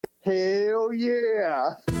Hell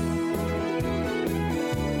yeah.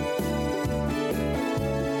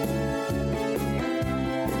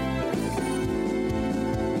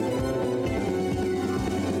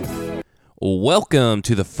 Welcome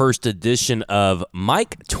to the first edition of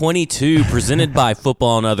Mike 22, presented by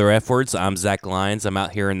Football and Other F Words. I'm Zach Lyons. I'm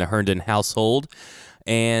out here in the Herndon household,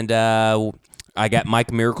 and I got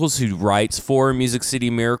Mike Miracles, who writes for Music City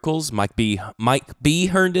Miracles. Mike B.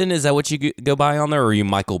 Herndon, is that what you go by on there, or are you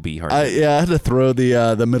Michael B. Herndon? I had to throw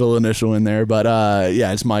the middle initial in there, but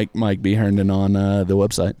it's Mike B. Herndon on the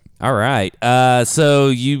website. All right. So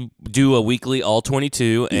you do a weekly All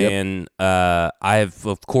 22, Yep. and I've,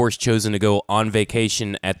 of course, chosen to go on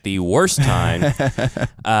vacation at the worst time.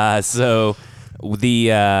 So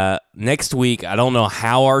the next week, I don't know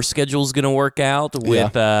how our schedule is going to work out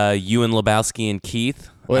with you and Lebowski and Keith.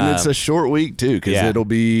 Well, and it's a short week, too, because it'll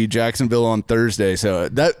be Jacksonville on Thursday. So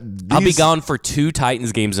I'll be gone for 2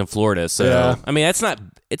 Titans games in Florida. So, I mean, that's not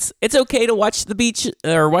 – it's okay to watch the beach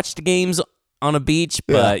or watch the games on a beach,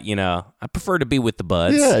 but, I prefer to be with the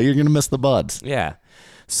buds. Yeah, you're going to miss the buds. Yeah.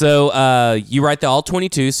 So you write the All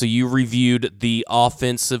 22, so you reviewed the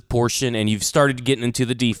offensive portion, and you've started getting into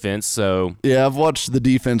the defense. So yeah, I've watched the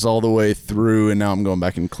defense all the way through, and now I'm going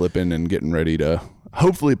back and clipping and getting ready to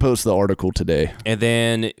hopefully post the article today. And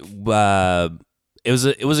then it was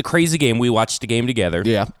a crazy game. We watched the game together.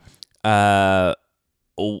 Yeah.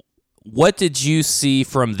 What did you see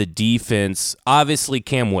from the defense? Obviously,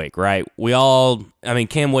 Cam Wake, right?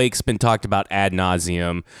 Cam Wake's been talked about ad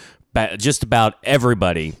nauseum. But just about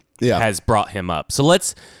everybody has brought him up. So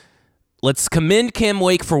let's commend Cam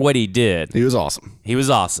Wake for what he did. He was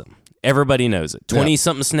awesome. Everybody knows it.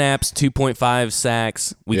 20-something snaps, 2.5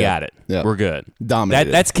 sacks. We got it. Yeah. We're good.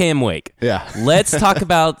 Dominated. That's Cam Wake. Yeah. Let's talk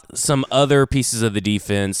about some other pieces of the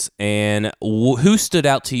defense and who stood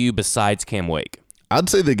out to you besides Cam Wake. I'd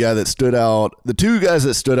say the 2 guys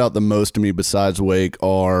that stood out the most to me besides Wake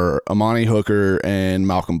are Amani Hooker and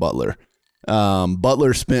Malcolm Butler.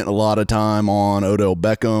 Butler spent a lot of time on Odell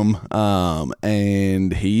Beckham,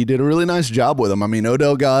 and he did a really nice job with him. I mean,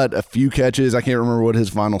 Odell got a few catches. I can't remember what his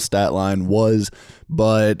final stat line was,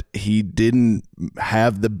 but he didn't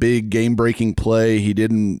have the big game-breaking play. He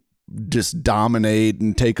didn't just dominate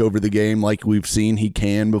and take over the game like we've seen he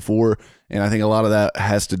can before, and I think a lot of that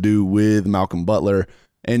has to do with Malcolm Butler.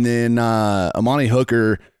 And then Amani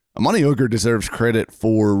Hooker deserves credit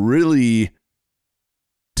for really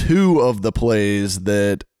 2 of the plays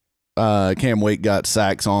that Cam Wake got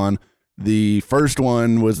sacks on. The first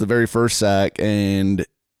one was the very first sack, and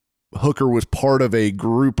Hooker was part of a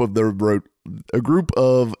group of the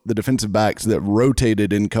defensive backs that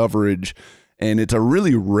rotated in coverage, and it's a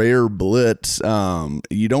really rare blitz.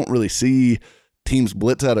 You don't really see teams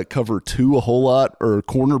blitz out of cover 2 a whole lot, or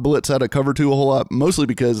corner blitz out of cover 2 a whole lot, mostly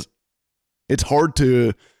because it's hard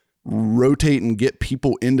to rotate and get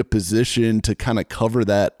people into position to kind of cover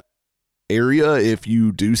that area if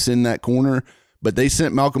you do send that corner. But they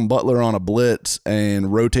sent Malcolm Butler on a blitz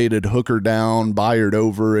and rotated Hooker down, Byard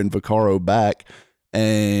over, and Vaccaro back.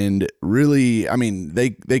 And really, I mean,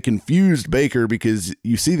 they confused Baker because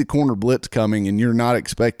you see the corner blitz coming and you're not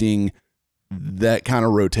expecting that kind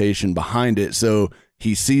of rotation behind it. So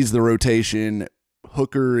he sees the rotation.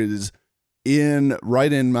 Hooker is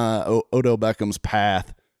right in Odell Beckham's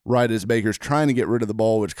path, right as Baker's trying to get rid of the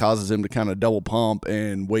ball, which causes him to kind of double pump,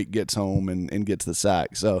 and Wake gets home and gets the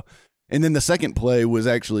sack. So, and then the second play was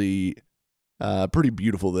actually pretty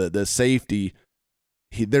beautiful. The safety,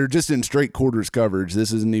 they're just in straight quarters coverage.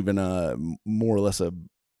 This isn't even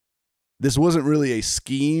this wasn't really a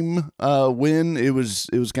scheme win. It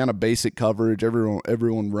was kind of basic coverage.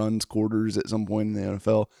 Everyone runs quarters at some point in the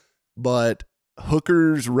NFL, but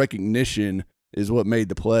Hooker's recognition is what made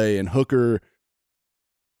the play, and Hooker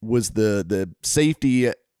was the safety,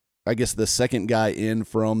 I guess the second guy in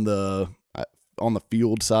from on the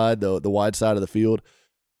field side, the wide side of the field,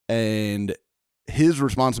 and his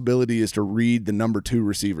responsibility is to read the number 2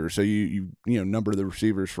 receiver. So you number the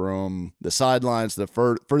receivers from the sidelines. The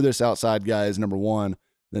furthest outside guy is number 1,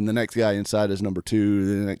 then the next guy inside is number 2,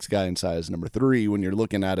 then the next guy inside is number 3 when you're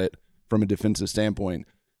looking at it from a defensive standpoint.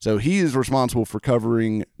 So he is responsible for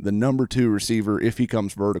covering the number 2 receiver if he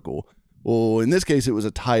comes vertical. Well, in this case, it was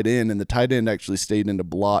a tight end, and the tight end actually stayed in to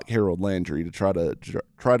block Harold Landry to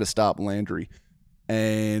try to stop Landry.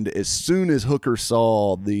 And as soon as Hooker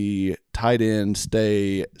saw the tight end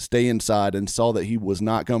stay inside and saw that he was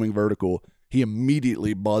not coming vertical, he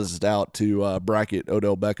immediately buzzed out to bracket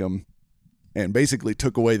Odell Beckham and basically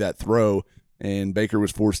took away that throw, and Baker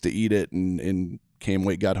was forced to eat it, and Cam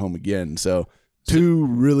Wake got home again. So Two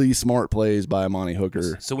really smart plays by Amani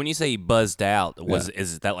Hooker. So when you say he buzzed out,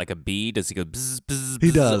 is that like a bee? Does he go bzz, bzz, bzz?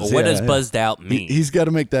 He does. What does buzzed out mean? He's got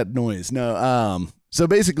to make that noise. No. So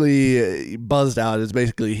basically, buzzed out is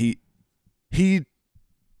basically he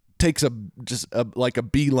takes like a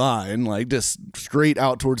beeline, like just straight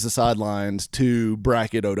out towards the sidelines to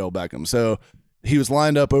bracket Odell Beckham. So he was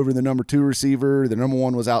lined up over the number 2 receiver. The number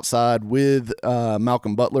 1 was outside with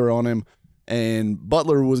Malcolm Butler on him. And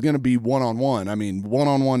Butler was going to be one-on-one. I mean,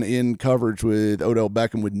 one-on-one in coverage with Odell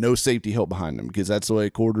Beckham with no safety help behind him, because that's the way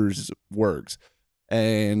quarters works.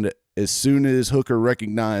 And as soon as Hooker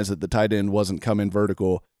recognized that the tight end wasn't coming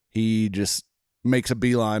vertical, he just makes a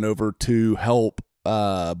beeline over to help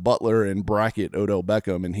Butler and bracket Odell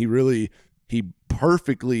Beckham. And he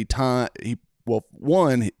perfectly timed.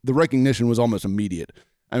 The recognition was almost immediate.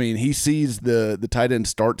 I mean, he sees the tight end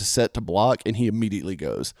start to set to block, and he immediately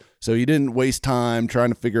goes. So he didn't waste time trying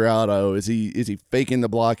to figure out, is he faking the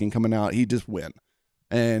block and coming out? He just went.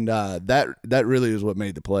 And that really is what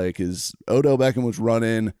made the play, because Odell Beckham was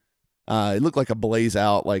running. It looked like a blaze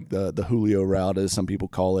out, like the Julio route, as some people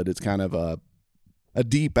call it. It's kind of a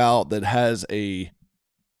deep out that has a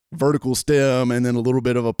vertical stem and then a little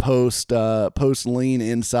bit of a post lean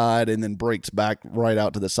inside, and then breaks back right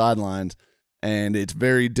out to the sidelines. And it's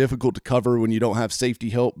very difficult to cover when you don't have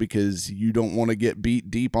safety help, because you don't want to get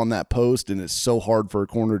beat deep on that post, and it's so hard for a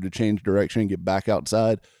corner to change direction and get back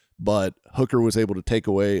outside. But Hooker was able to take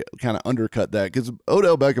away, kind of undercut that, because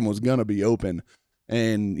Odell Beckham was going to be open.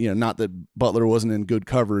 And, not that Butler wasn't in good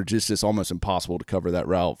coverage, it's just almost impossible to cover that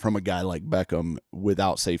route from a guy like Beckham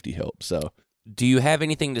without safety help. So, do you have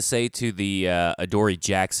anything to say to the Adoree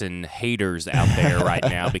Jackson haters out there right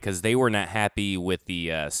now? Because they were not happy with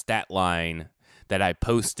the stat line that I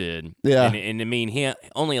posted. Yeah. And I mean, he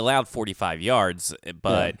only allowed 45 yards,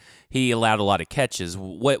 but he allowed a lot of catches.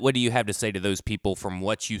 What do you have to say to those people from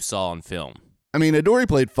what you saw on film? I mean, Adoree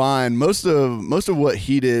played fine. Most of what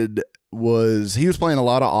he did was he was playing a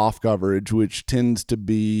lot of off coverage, which tends to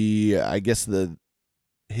be, I guess,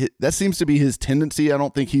 that seems to be his tendency. I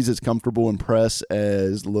don't think he's as comfortable in press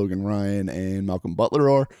as Logan Ryan and Malcolm Butler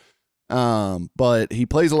are. But he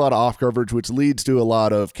plays a lot of off coverage, which leads to a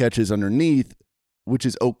lot of catches underneath, which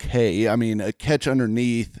is okay. I mean, a catch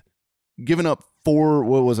underneath, giving up 4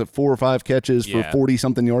 or 5 catches for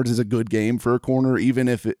 40-something yards is a good game for a corner, even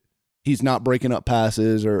if he's not breaking up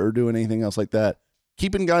passes or doing anything else like that.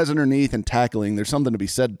 Keeping guys underneath and tackling, there's something to be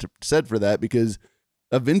said for that, because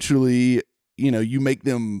eventually, you make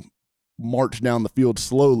them march down the field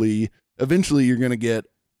slowly. Eventually, you're going to get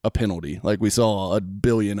a penalty, like we saw a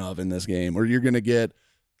billion of in this game, or you're going to get,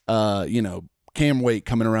 Cam Wake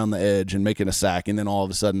coming around the edge and making a sack, and then all of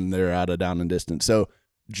a sudden they're out of down and distance. So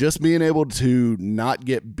just being able to not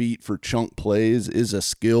get beat for chunk plays is a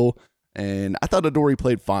skill, and I thought Adoree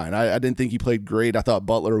played fine. I didn't think he played great. I thought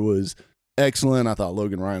Butler was excellent. I thought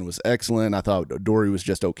Logan Ryan was excellent. I thought Adoree was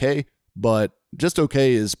just okay, but just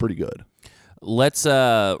okay is pretty good. Let's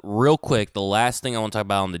real quick, the last thing I want to talk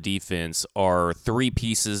about on the defense are 3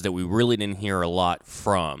 pieces that we really didn't hear a lot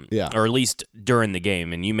from, or at least during the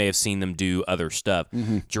game, and you may have seen them do other stuff.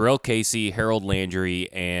 Jurrell Casey, Harold Landry,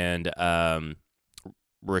 and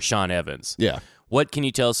Rashaan Evans. Yeah. What can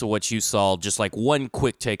you tell us of what you saw, just like one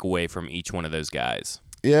quick takeaway from each one of those guys?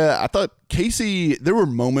 Yeah, I thought Casey, there were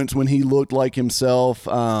moments when he looked like himself,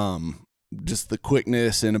 just the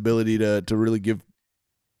quickness and ability to really give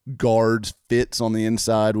guards fits on the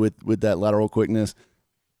inside with that lateral quickness.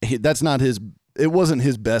 It wasn't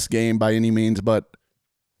his best game by any means, but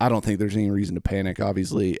I don't think there's any reason to panic,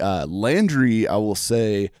 obviously. Landry, I will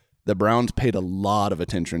say the Browns paid a lot of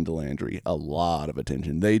attention to Landry, a lot of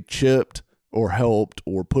attention. They chipped or helped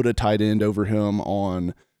or put a tight end over him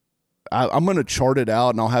on, I'm going to chart it out,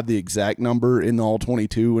 and I'll have the exact number in the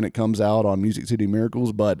All-22 when it comes out on Music City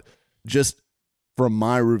Miracles, but just from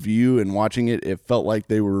my review and watching it, it felt like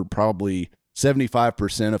they were probably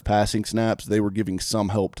 75% of passing snaps. They were giving some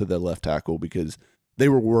help to the left tackle because they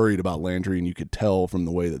were worried about Landry, and you could tell from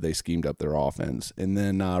the way that they schemed up their offense. And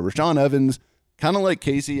then Rashaan Evans, kind of like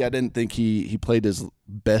Casey, I didn't think he played his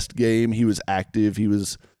best game. He was active. He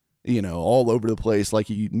was, all over the place like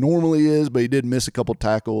he normally is, but he did miss a couple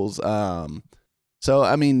tackles. So,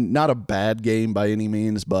 I mean, not a bad game by any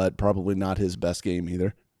means, but probably not his best game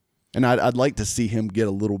either. And I'd like to see him get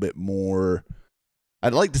a little bit more.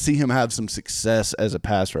 I'd like to see him have some success as a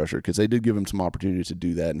pass rusher, because they did give him some opportunities to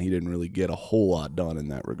do that, and he didn't really get a whole lot done in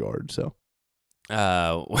that regard. So,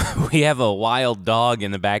 we have a wild dog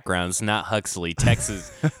in the background. It's not Huxley.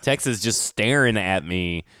 Texas just staring at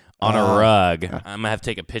me on a rug. I'm gonna have to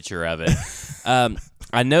take a picture of it.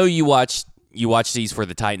 I know you watched you watch these for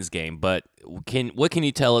the Titans game, but what can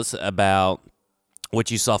you tell us about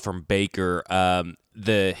what you saw from Baker? I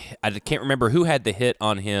can't remember who had the hit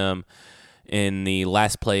on him in the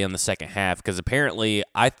last play on the second half, because apparently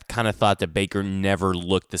I kind of thought that Baker never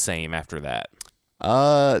looked the same after that.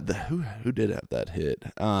 Who did have that hit?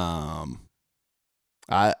 I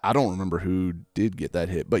don't remember who did get that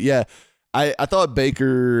hit, but yeah, I thought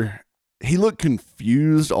Baker, he looked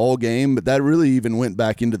confused all game, but that really even went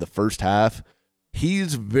back into the first half.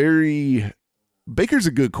 Baker's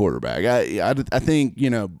a good quarterback. I think,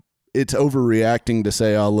 it's overreacting to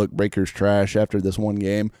say, oh, look, Baker's trash after this one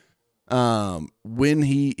game. When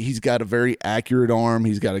he's got a very accurate arm,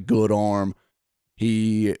 he's got a good arm.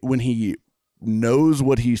 When he knows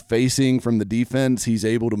what he's facing from the defense, he's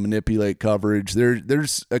able to manipulate coverage.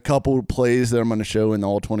 There's a couple of plays that I'm going to show in the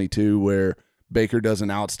All-22 where Baker does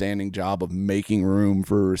an outstanding job of making room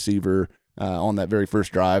for a receiver on that very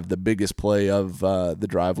first drive. The biggest play of the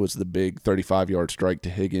drive was the big 35-yard strike to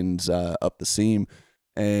Higgins up the seam.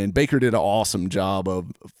 And Baker did an awesome job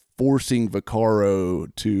of forcing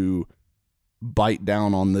Vaccaro to bite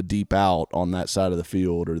down on the deep out on that side of the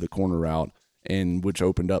field, or the corner route, and which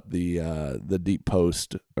opened up the deep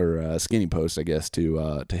post, or skinny post, I guess,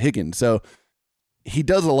 to Higgins. So he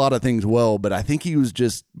does a lot of things well, but I think he was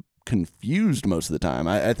just confused most of the time.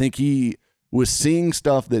 I think he was seeing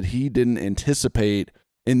stuff that he didn't anticipate,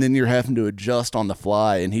 and then you're having to adjust on the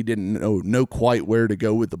fly, and he didn't know quite where to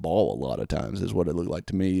go with the ball a lot of times, is what it looked like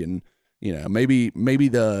to me. And maybe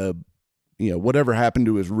the whatever happened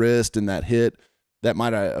to his wrist and that hit, that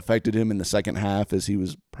might have affected him in the second half, as he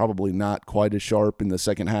was probably not quite as sharp in the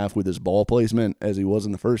second half with his ball placement as he was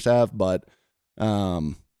in the first half. But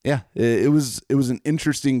it was an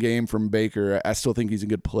interesting game from Baker. I still think he's a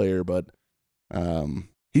good player, but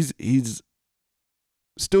he's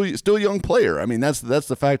still a young player. I mean, that's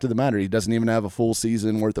the fact of the matter. He doesn't even have a full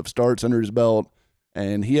season worth of starts under his belt,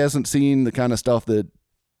 and he hasn't seen the kind of stuff that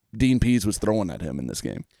Dean Pease was throwing at him in this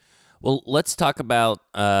game. Well, let's talk about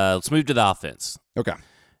let's move to the offense. Okay.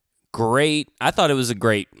 Great. I thought it was a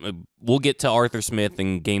great. We'll get to Arthur Smith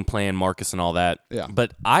and game plan, Marcus, and all that. Yeah.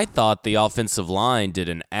 But I thought the offensive line did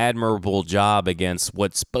an admirable job against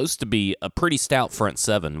what's supposed to be a pretty stout front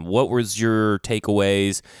seven. What was your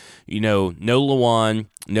takeaways? No Lawan,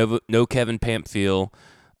 no Kevin Pamphile.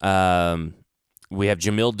 We have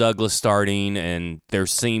Jamil Douglas starting, and there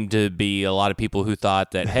seemed to be a lot of people who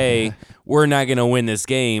thought that, hey, we're not going to win this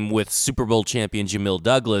game with Super Bowl champion Jamil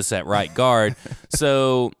Douglas at right guard.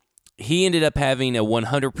 So he ended up having a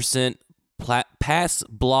 100% pass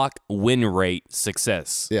block win rate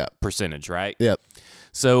success percentage, right? Yep.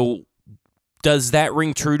 So does that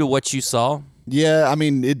ring true to what you saw? Yeah, I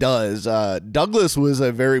mean, it does. Douglas was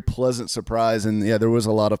a very pleasant surprise, and there was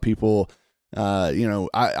a lot of people.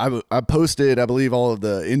 I posted, I believe, all of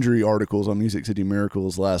the injury articles on Music City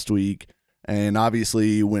Miracles last week, and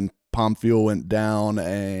obviously when Pamphile went down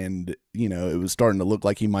and it was starting to look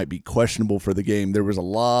like he might be questionable for the game, there was a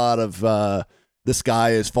lot of the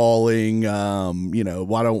sky is falling.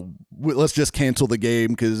 Let's just cancel the game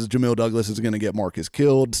because Jamil Douglas is going to get Marcus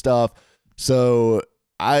killed stuff. So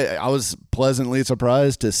I was pleasantly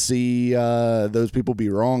surprised to see those people be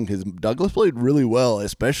wrong, because Douglas played really well,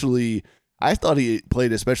 especially. I thought he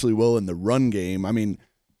played especially well in the run game. I mean,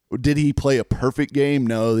 did he play a perfect game?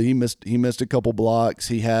 No, he missed a couple blocks.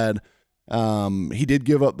 He did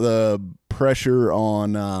give up the pressure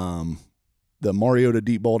on the Mariota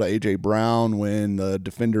deep ball to A.J. Brown when the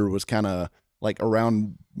defender was kind of like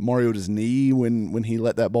around Mariota's knee when he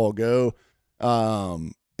let that ball go.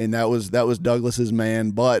 And that was Douglas's man,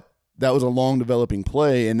 but that was a long developing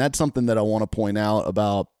play, and that's something that I want to point out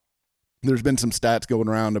about. There's been some stats going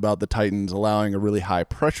around about the Titans allowing a really high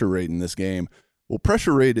pressure rate in this game. Well,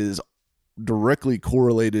 pressure rate is directly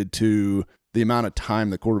correlated to the amount of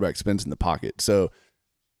time the quarterback spends in the pocket. So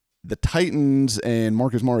the Titans and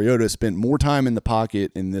Marcus Mariota spent more time in the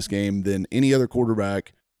pocket in this game than any other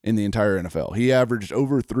quarterback in the entire NFL. He averaged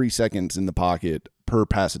over 3 seconds in the pocket per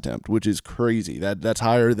pass attempt, which is crazy. That's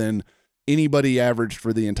higher than anybody averaged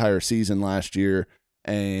for the entire season last year.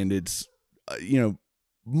 And it's,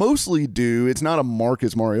 mostly due, it's not a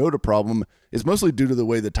Marcus Mariota problem. It's mostly due to the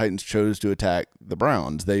way the Titans chose to attack the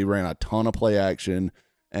Browns. They ran a ton of play action,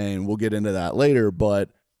 and we'll get into that later,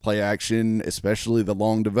 but play action, especially the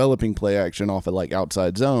long developing play action off of like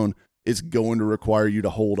outside zone, is going to require you to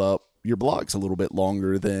hold up your blocks a little bit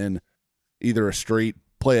longer than either a straight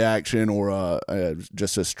play action or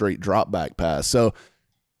just a straight drop back pass. So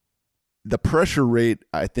the pressure rate,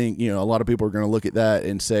 I think, a lot of people are going to look at that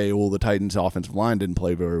and say, well, the Titans' offensive line didn't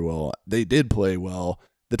play very well. They did play well.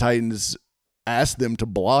 The Titans asked them to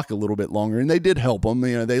block a little bit longer, and they did help them.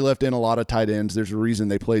 They left in a lot of tight ends. There's a reason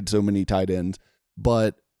they played so many tight ends,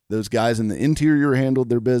 but those guys in the interior handled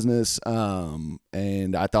their business.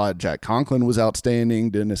 And I thought Jack Conklin was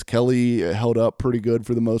outstanding. Dennis Kelly held up pretty good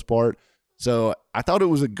for the most part. So I thought it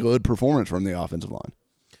was a good performance from the offensive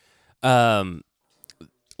line.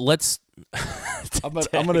 Let's. I'm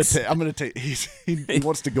gonna take. He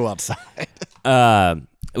wants to go outside.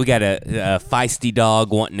 We got a feisty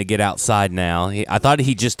dog wanting to get outside now. I thought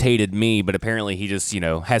he just hated me, but apparently he just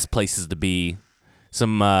has places to be.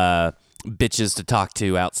 Some bitches to talk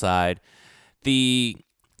to outside. The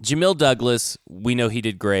Jamil Douglas, we know he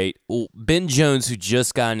did great. Ben Jones, who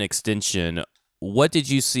just got an extension, what did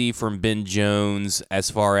you see from Ben Jones as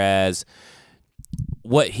far as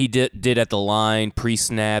what he did at the line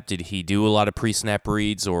pre-snap? Did he do a lot of pre-snap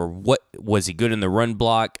reads, or what was he good in the run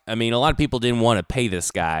block? I mean, a lot of people didn't want to pay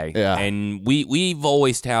this guy, and we've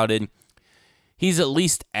always touted he's at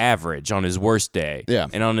least average on his worst day,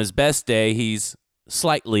 and on his best day, he's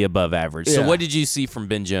slightly above average. So what did you see from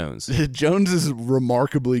Ben Jones? Jones is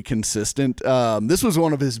remarkably consistent. This was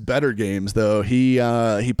one of his better games, though. He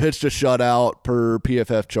pitched a shutout per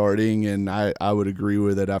PFF charting, and I would agree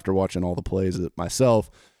with it after watching all the plays myself.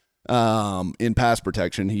 In pass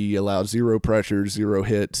protection, he allowed 0 pressures, 0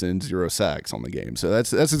 hits, and 0 sacks on the game. So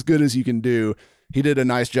that's as good as you can do. He did a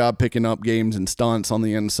nice job picking up games and stunts on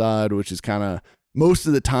the inside, which is kind of most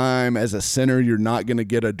of the time as a center, you're not going to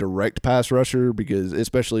get a direct pass rusher because,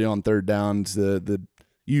 especially on third downs, the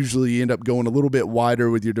usually you end up going a little bit wider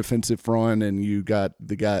with your defensive front, and you got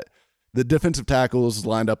the defensive tackles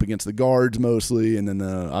lined up against the guards mostly, and then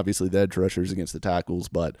obviously the edge rushers against the tackles.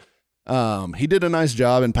 But he did a nice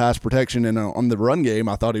job in pass protection, and on the run game,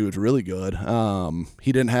 I thought he was really good.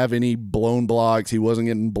 He didn't have any blown blocks. He wasn't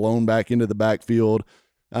getting blown back into the backfield,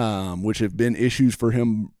 which have been issues for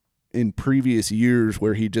him in previous years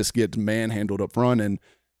where he just gets manhandled up front. And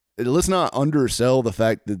let's not undersell the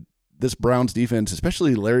fact that this Browns defense,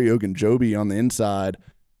 especially Larry Ogunjobi on the inside,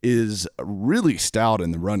 is really stout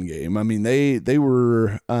in the run game. I mean, they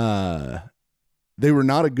were not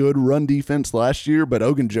a good run defense last year, but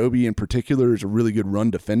Ogunjobi in particular is a really good run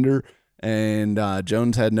defender. And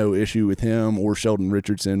Jones had no issue with him or Sheldon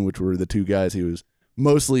Richardson, which were the two guys he was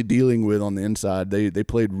mostly dealing with on the inside. They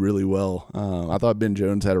played really well. I thought Ben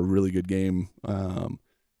Jones had a really good game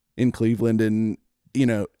in Cleveland. And,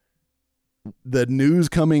 the news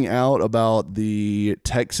coming out about the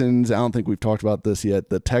Texans, I don't think we've talked about this yet,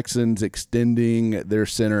 the Texans extending their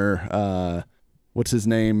center, what's his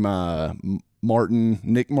name? Martin,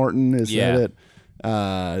 Nick Martin, is that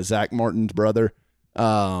it? Zach Martin's brother.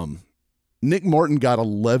 Nick Martin got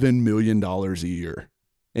 $11 million a year.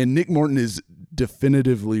 And Nick Martin is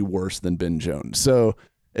definitively worse than Ben Jones. So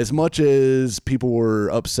as much as people were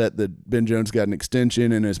upset that Ben Jones got an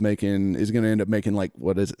extension and is going to end up making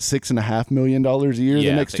 $6.5 million a year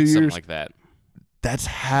the next 2 years, something like that. That's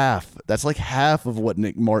half. That's like half of what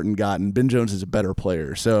Nick Martin got, and Ben Jones is a better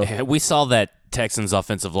player. So we saw that Texans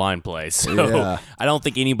offensive line play. So I don't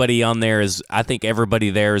think anybody on there is. I think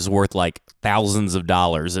everybody there is worth like thousands of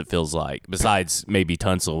dollars. It feels like, besides maybe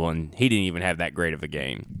Tunsil, and he didn't even have that great of a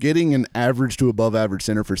game. Getting an average to above average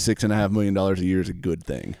center for $6.5 million a year is a good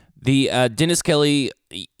thing. The Dennis Kelly,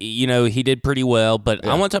 he did pretty well, but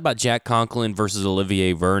I want to talk about Jack Conklin versus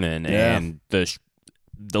Olivier Vernon, and the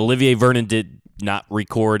Olivier Vernon did not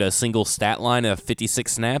record a single stat line of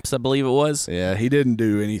 56 snaps, I believe it was. Yeah, he didn't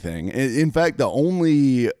do anything. In fact, the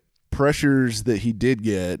only pressures that he did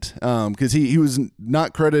get, because he was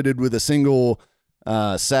not credited with a single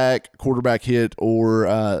sack, quarterback hit,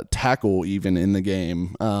 or tackle even in the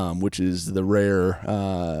game, which is the rare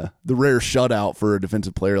shutout for a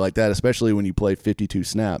defensive player like that, especially when you play 52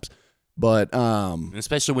 snaps. But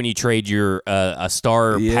especially when you trade your a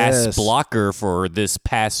star pass blocker for this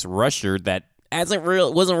pass rusher that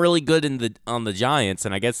wasn't really good on the Giants,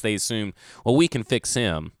 and I guess they assumed, well, we can fix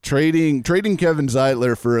him. Trading Kevin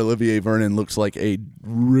Zeitler for Olivier Vernon looks like a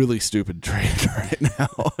really stupid trade right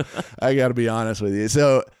now. I got to be honest with you.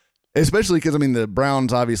 So, especially because the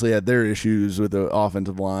Browns obviously had their issues with the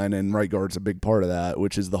offensive line, and right guard's a big part of that,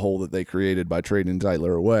 which is the hole that they created by trading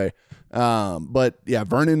Zeitler away. But yeah,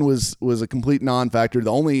 Vernon was a complete non-factor.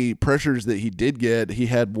 The only pressures that he did get, he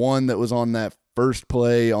had one that was on that first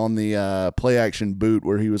play on the play action boot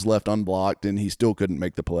where he was left unblocked and he still couldn't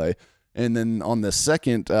make the play. And then on the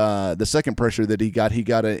second pressure that he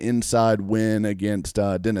got an inside win against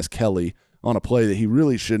Dennis Kelly on a play that he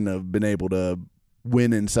really shouldn't have been able to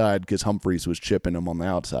win inside because Humphreys was chipping him on the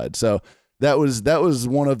outside. So that was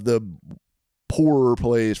one of the poorer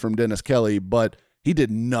plays from Dennis Kelly, but he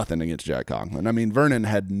did nothing against Jack Conklin. I mean, Vernon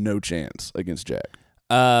had no chance against Jack.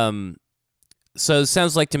 So it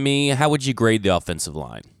sounds like to me, how would you grade the offensive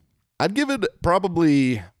line? I'd give it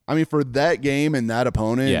probably, I mean, for that game and that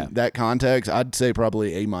opponent, that context, I'd say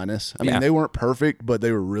probably A-. I mean, they weren't perfect, but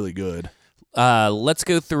they were really good. Let's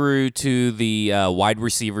go through to the wide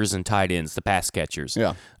receivers and tight ends, the pass catchers.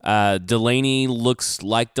 Yeah. Delaney looks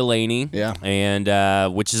like Delaney. Yeah.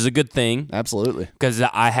 And which is a good thing. Absolutely. Because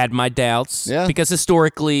I had my doubts. Yeah. Because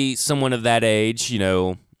historically, someone of that age,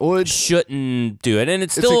 shouldn't do it. And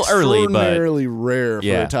it's still early, but extraordinarily rare for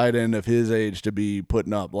a tight end of his age to be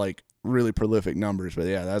putting up like really prolific numbers. But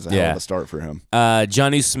yeah, that's a hell of a start for him.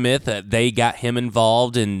 Jonnu Smith, they got him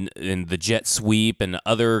involved in the jet sweep and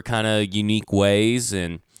other kind of unique ways.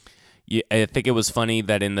 And I think it was funny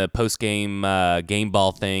that in the post-game game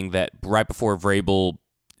ball thing that right before Vrabel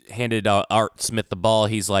handed Art Smith the ball,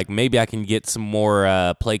 he's like, maybe I can get some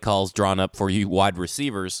more play calls drawn up for you wide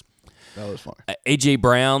receivers. That was fun. A.J.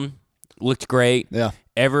 Brown looked great. Yeah.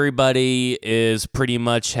 Everybody is pretty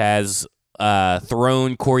much has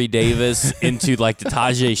thrown Corey Davis into like the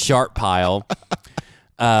Tajay Sharp pile.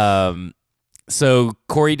 So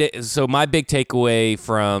my big takeaway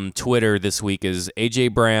from Twitter this week is A.J.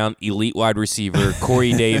 Brown, elite wide receiver.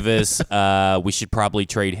 Corey Davis, we should probably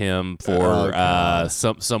trade him for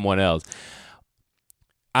someone else.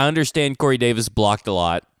 I understand Corey Davis blocked a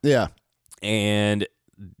lot. Yeah. And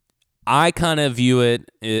I kind of view it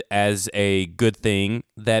as a good thing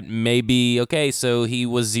that maybe, okay, so he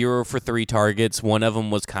was 0 for 3 targets. One of them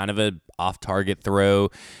was kind of an off-target throw,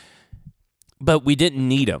 but we didn't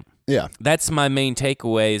need him. Yeah. That's my main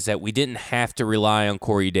takeaway is that we didn't have to rely on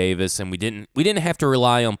Corey Davis, and we didn't have to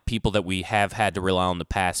rely on people that we have had to rely on in the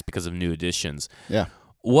past because of new additions. Yeah.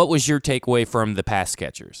 What was your takeaway from the pass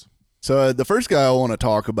catchers? So the first guy I want to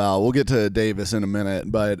talk about, we'll get to Davis in a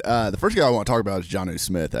minute, but the first guy I want to talk about is Jonnu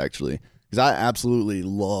Smith, actually, because I absolutely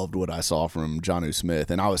loved what I saw from Jonnu Smith,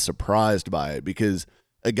 and I was surprised by it because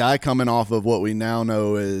a guy coming off of what we now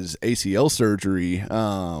know as ACL surgery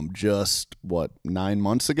just, 9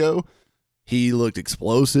 months ago, he looked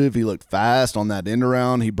explosive. He looked fast on that end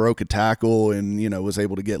around. He broke a tackle and, was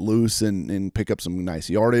able to get loose and pick up some nice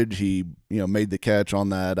yardage. He, made the catch on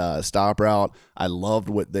that stop route. I loved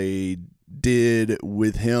what they did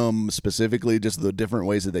with him specifically, just the different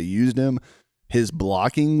ways that they used him. His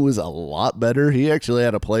blocking was a lot better. He actually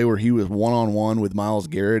had a play where he was one-on-one with Myles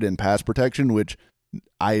Garrett in pass protection, which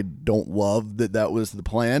I don't love that was the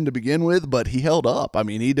plan to begin with, but he held up. I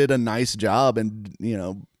mean, he did a nice job and,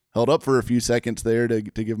 held up for a few seconds there to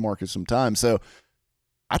give Marcus some time. So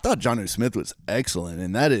I thought Jonnu Smith was excellent,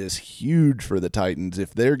 and that is huge for the Titans.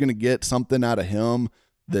 If they're going to get something out of him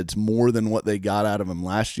that's more than what they got out of him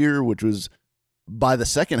last year, which was by the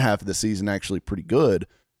second half of the season actually pretty good,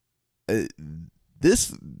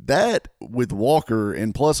 that with Walker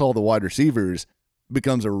and plus all the wide receivers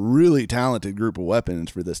becomes a really talented group of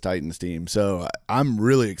weapons for this Titans team. So I'm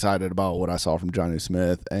really excited about what I saw from Jonnu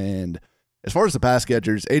Smith. And as far as the pass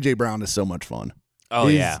catchers, A.J. Brown is so much fun. Oh,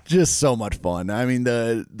 He's yeah. just so much fun. I mean,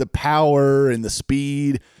 the power and the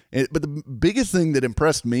speed. But the biggest thing that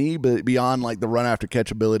impressed me, but beyond like the run after catch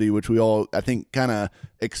ability, which we all, I think, kind of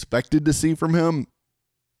expected to see from him,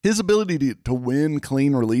 his ability to win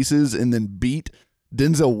clean releases and then beat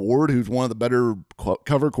Denzel Ward, who's one of the better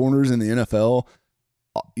cover corners in the NFL,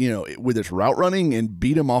 with his route running and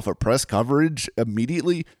beat him off of press coverage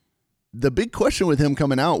immediately. The big question with him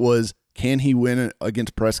coming out was, can he win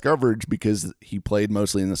against press coverage because he played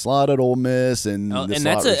mostly in the slot at Ole Miss and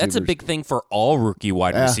that's a big thing for all rookie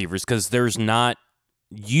wide receivers because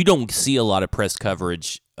you don't see a lot of press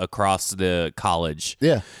coverage across the college.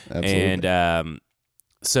 Yeah, absolutely. And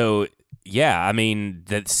I mean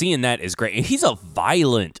seeing that is great. And he's a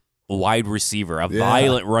violent wide receiver,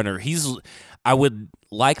 violent runner. I would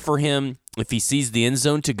like for him, if he sees the end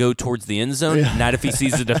zone, to go towards the end zone, not if he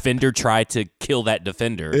sees a defender try to kill that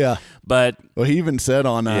defender. Yeah. But he even said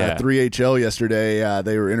on 3HL yesterday,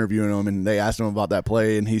 they were interviewing him and they asked him about that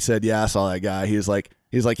play, and he said, "Yeah, I saw that guy." He's like,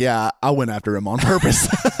 "Yeah, I went after him on purpose."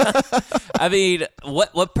 I mean,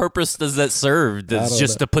 what purpose does that serve? That's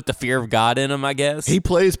just to put the fear of God in him, I guess. He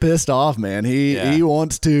plays pissed off, man. He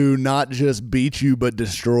wants to not just beat you but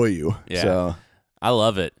destroy you. Yeah. So I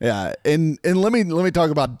love it. Yeah, and let me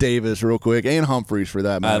talk about Davis real quick, and Humphreys for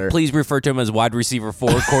that matter. Please refer to him as wide receiver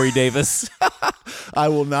 4, Corey Davis. I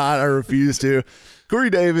will not. I refuse to.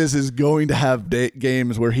 Corey Davis is going to have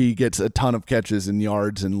games where he gets a ton of catches and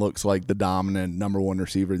yards and looks like the dominant number one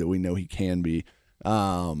receiver that we know he can be.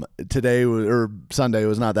 Sunday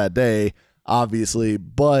was not that day, obviously,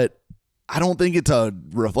 but I don't think it's a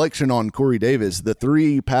reflection on Corey Davis. The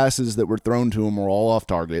 3 passes that were thrown to him were all off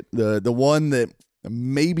target. The one that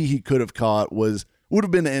maybe he could have caught would have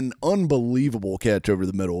been an unbelievable catch over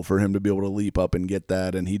the middle for him to be able to leap up and get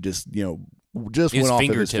that, and he just went off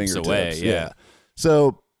of his fingertips away. Yeah.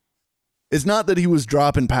 So it's not that he was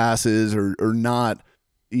dropping passes or not,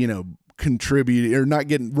 contributing or not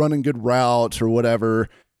running good routes or whatever,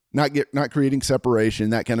 not creating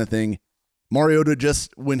separation, that kind of thing. Mariota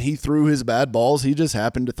just, when he threw his bad balls, he just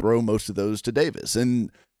happened to throw most of those to Davis.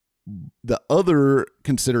 And the other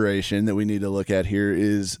consideration that we need to look at here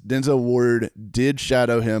is Denzel Ward did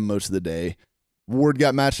shadow him most of the day. Ward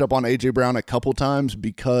got matched up on A.J. Brown a couple times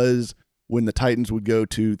because when the Titans would go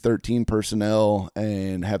to 13 personnel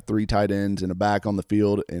and have 3 tight ends and a back on the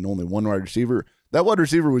field and only 1 wide receiver, that wide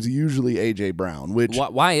receiver was usually A.J. Brown. Which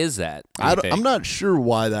why is that? I'm not sure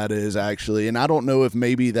why that is, actually, and I don't know if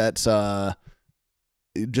maybe that's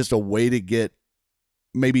just a way to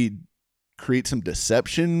maybe create some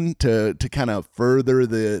deception to kind of further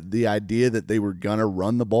the idea that they were gonna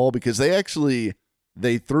run the ball, because they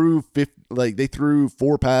threw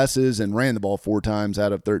 4 passes and ran the ball 4 times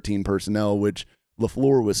out of 13 personnel, which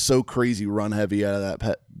LaFleur was so crazy run heavy out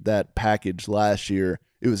of that package last year.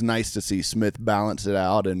 It was nice to see Smith balance it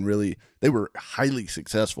out, and really they were highly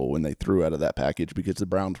successful when they threw out of that package because the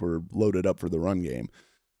Browns were loaded up for the run game.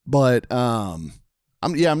 But I'm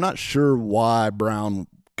not sure why Brown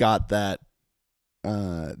got that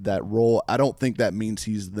role. I don't think that means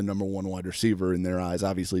he's the number 1 wide receiver in their eyes.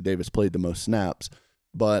 Obviously, Davis played the most snaps,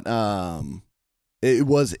 but it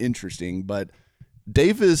was interesting. But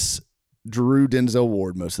Davis drew Denzel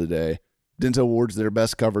Ward most of the day. Denzel Ward's their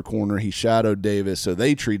best cover corner. He shadowed Davis, so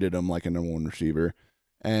they treated him like a number 1 receiver.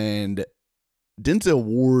 And Denzel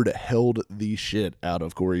Ward held the shit out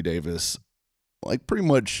of Corey Davis, like pretty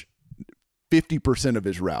much 50% of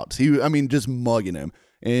his routes. Just mugging him.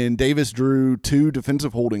 And Davis drew 2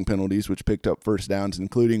 defensive holding penalties, which picked up first downs,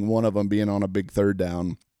 including one of them being on a big 3rd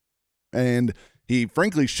down. And he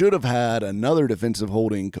frankly should have had another defensive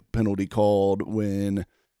holding penalty called when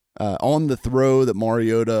on the throw that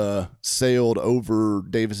Mariota sailed over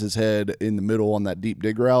Davis's head in the middle on that deep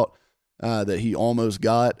dig route that he almost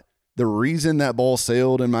got. The reason that ball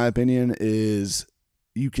sailed, in my opinion, is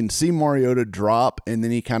you can see Mariota drop, and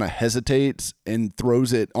then he kind of hesitates and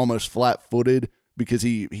throws it almost flat-footed because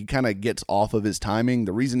he kind of gets off of his timing.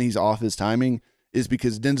 The reason he's off his timing is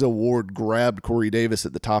because Denzel Ward grabbed Corey Davis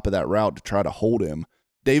at the top of that route to try to hold him.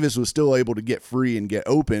 Davis was still able to get free and get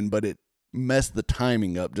open, but it messed the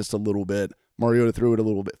timing up just a little bit. Mariota threw it a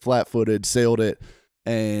little bit flat-footed, sailed it,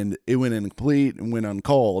 and it went incomplete and went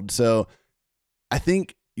uncalled. So I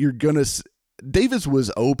think Davis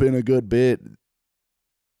was open a good bit.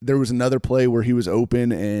 There was another play where he was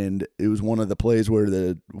open, and it was one of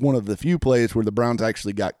the few plays where the Browns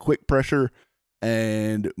actually got quick pressure,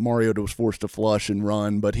 and Mariota was forced to flush and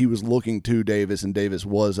run, but he was looking to Davis, and Davis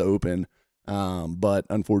was open. But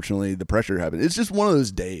unfortunately, the pressure happened. It's just one of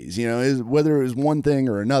those days, whether it was one thing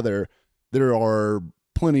or another, there are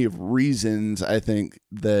plenty of reasons, I think,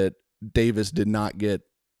 that Davis did not get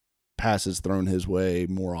passes thrown his way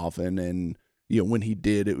more often. And, when he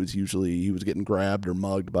did, it was usually he was getting grabbed or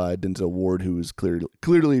mugged by Denzel Ward, who was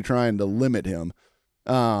clearly trying to limit him.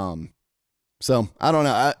 So I don't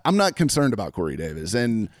know. I'm not concerned about Corey Davis,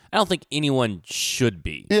 and I don't think anyone should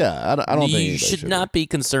be. Yeah, I don't think you should not be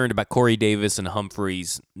concerned about Corey Davis and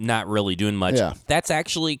Humphreys not really doing much. Yeah. That's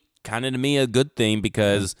actually kind of, to me, a good thing,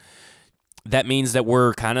 because that means that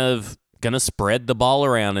we're kind of going to spread the ball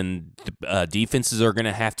around, and defenses are going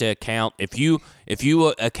to have to account. If you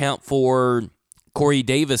account for Corey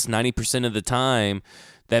Davis 90% of the time,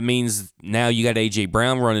 that means now you got A.J.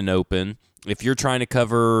 Brown running open. If you're trying to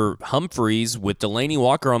cover Humphreys with Delanie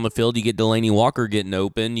Walker on the field, you get Delanie Walker getting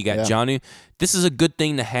open. You got Jonnu. This is a good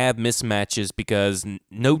thing to have mismatches, because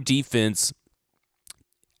no defense,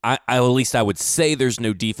 at least I would say there's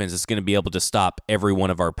no defense that's going to be able to stop every one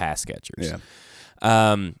of our pass catchers.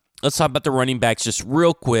 Yeah. Let's talk about the running backs just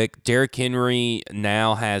real quick. Derrick Henry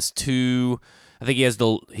now has 2. I think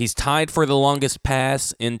he's tied for the longest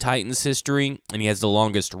pass in Titans history, and he has the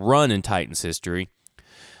longest run in Titans history.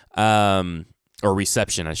 Or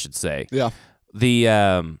reception, I should say. Yeah. The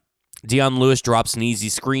Deion Lewis drops an easy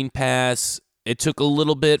screen pass. It took a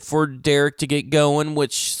little bit for Derrick to get going,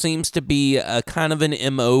 which seems to be a kind of an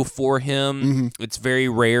MO for him. Mm-hmm. It's very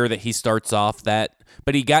rare that he starts off that,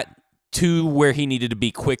 but he got to where he needed to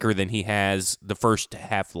be quicker than he has the first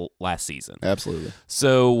half last season. Absolutely.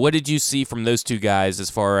 So what did you see from those two guys as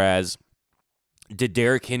far as Did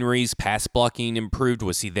Derrick Henry's pass blocking improved?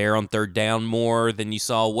 Was he there on third down more than you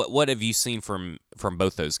saw? What have you seen from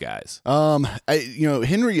both those guys?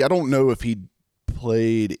 Henry, I don't know if he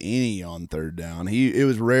played any on third down. It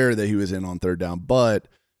was rare that he was in on third down, but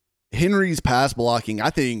Henry's pass blocking, I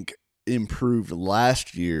think, improved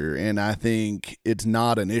last year, and I think it's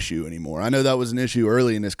not an issue anymore. I know that was an issue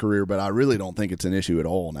early in his career, but I really don't think it's an issue at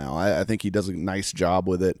all now. I think he does a nice job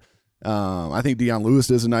with it. I think Dion Lewis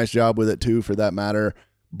does a nice job with it too, for that matter.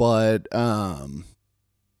 But I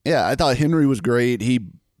thought Henry was great. He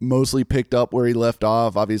mostly picked up where he left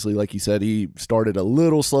off. Obviously, like you said, he started a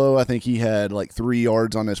little slow. I think he had like 3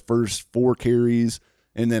 yards on his first 4 carries.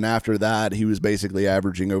 And then after that, he was basically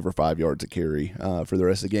averaging over 5 yards a carry for the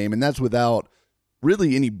rest of the game. And that's without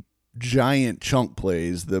really any giant chunk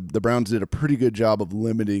plays. The Browns did a pretty good job of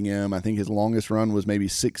limiting him. I think his longest run was maybe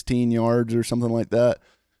 16 yards or something like that.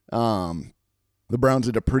 The Browns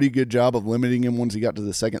did a pretty good job of limiting him once he got to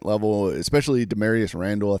the second level, especially Demarius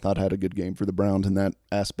Randall. I thought had a good game for the Browns in that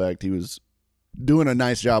aspect. He was doing a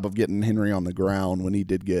nice job of getting Henry on the ground when he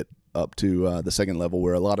did get up to the second level,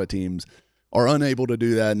 where a lot of teams are unable to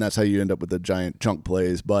do that, and that's how you end up with the giant chunk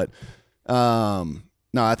plays. But no,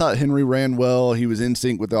 I thought Henry ran well. He was in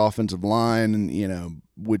sync with the offensive line, and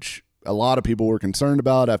which a lot of people were concerned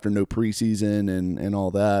about after no preseason and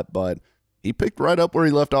all that. But he picked right up where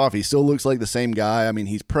he left off. He still looks like the same guy. I mean,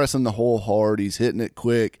 he's pressing the hole hard. He's hitting it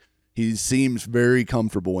quick. He seems very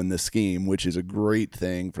comfortable in this scheme, which is a great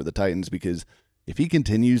thing for the Titans, because if he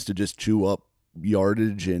continues to just chew up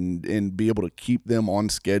yardage and be able to keep them on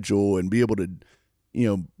schedule and be able to,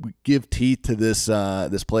 give teeth to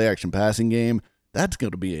this play action passing game, that's going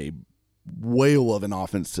to be a whale of an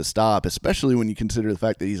offense to stop, especially when you consider the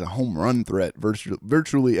fact that he's a home run threat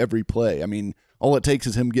virtually every play. I mean, all it takes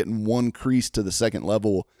is him getting one crease to the second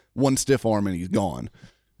level, one stiff arm, and he's gone.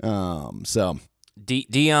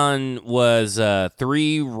 Dion was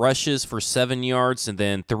 3 rushes for 7 yards, and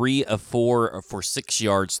then 3 of 4 for 6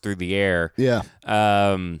 yards through the air. Yeah.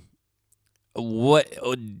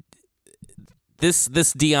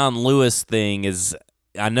 This Dion Lewis thing is,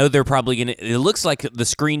 I know they're probably going to, it looks like the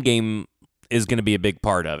screen game is going to be a big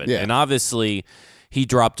part of it. Yeah. And obviously he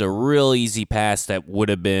dropped a real easy pass that would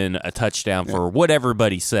have been a touchdown for what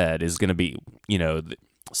everybody said is going to be,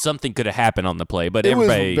 something could have happened on the play, but it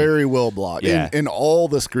everybody was very well blocked. Yeah. And all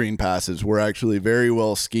the screen passes were actually very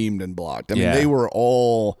well schemed and blocked. I mean, they were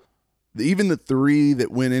all, even the 3 that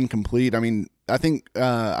went incomplete. I mean, I think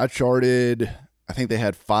I think they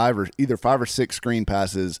had 5 or 6 screen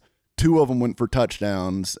passes. 2 of them went for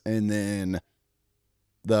touchdowns, and then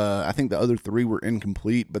I think the other 3 were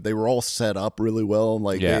incomplete, but they were all set up really well.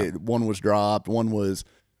 Like one was dropped, one was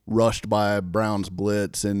rushed by Brown's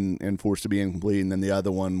blitz and forced to be incomplete, and then the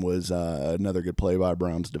other one was another good play by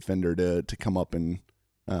Brown's defender to come up and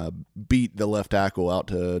beat the left tackle out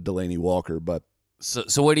to Delaney Walker. But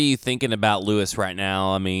so what are you thinking about Lewis right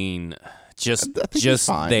now? I mean, just he's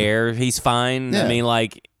fine. there, he's fine. Yeah. I mean,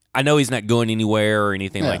 like, I know he's not going anywhere or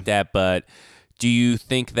anything like that, but do you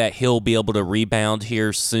think that he'll be able to rebound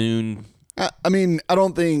here soon? I mean, I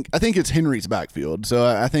think it's Henry's backfield. So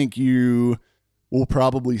I think you will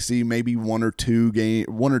probably see maybe one or two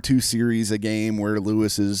series a game where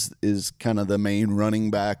Lewis is kind of the main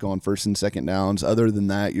running back on first and second downs. Other than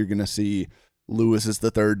that, you're going to see Lewis as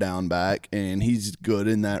the third down back, and he's good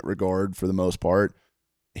in that regard for the most part.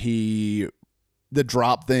 The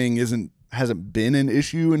drop thing hasn't been an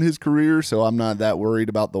issue in his career, so I'm not that worried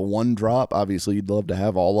about the one drop. Obviously, you'd love to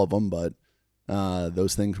have all of them, but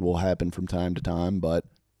those things will happen from time to time. But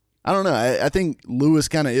I don't know. I think Lewis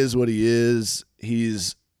kind of is what he is.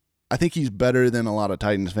 I think he's better than a lot of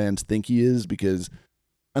Titans fans think he is, because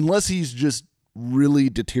unless he's just really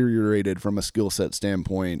deteriorated from a skill set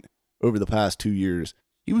standpoint over the past 2 years,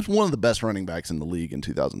 he was one of the best running backs in the league in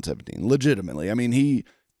 2017. Legitimately. I mean, he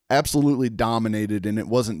absolutely dominated, and it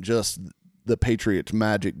wasn't just the Patriots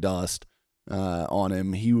magic dust on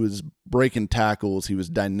him. He was breaking tackles. He was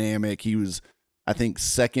dynamic. He was, I think,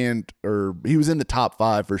 he was in the top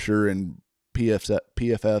 5 for sure in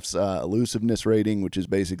PFF's elusiveness rating, which is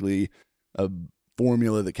basically a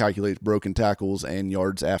formula that calculates broken tackles and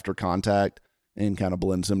yards after contact and kind of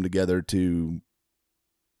blends them together to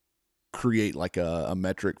create like a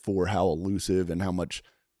metric for how elusive and how much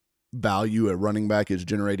value a running back is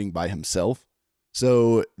generating by himself.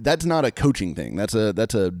 So that's not a coaching thing. That's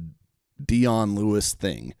a Dion Lewis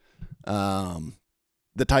thing.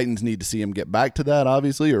 The Titans need to see him get back to that,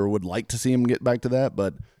 obviously, or would like to see him get back to that.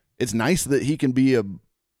 But it's nice that he can be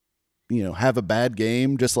have a bad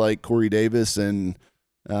game, just like Corey Davis and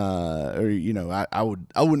I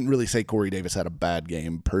wouldn't really say Corey Davis had a bad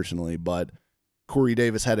game personally, but Corey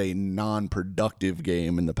Davis had a non-productive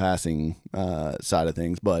game in the passing side of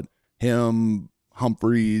things, but him,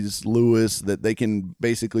 Humphreys, Lewis, that they can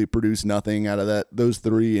basically produce nothing out of those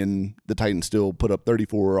three, and the Titans still put up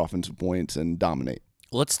 34 offensive points and dominate.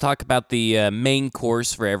 Let's talk about the main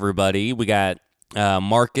course for everybody. We got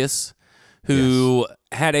Marcus, who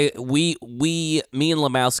had me and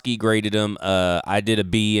Lemowski graded him. I did a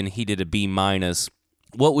B and he did a B minus.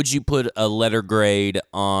 What would you put a letter grade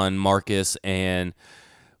on Marcus, and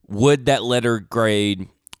would that letter grade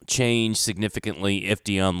change significantly if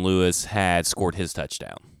Dion Lewis had scored his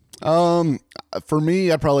touchdown? For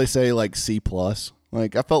me, I'd probably say like C plus.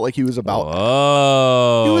 Like, I felt like he was about.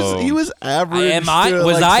 Oh, he was average.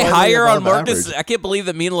 Was I higher on Marcus? Average. I can't believe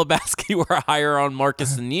that me and Lebowski were higher on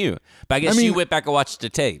Marcus than you. But I guess you went back and watched the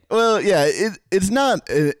tape. Well, yeah, it's not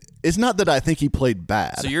that I think he played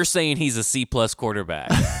bad. So you're saying he's a C plus quarterback?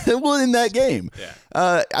 Well, in that game,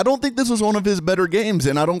 yeah. I don't think this was one of his better games,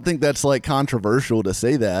 and I don't think that's like controversial to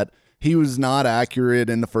say that. He was not accurate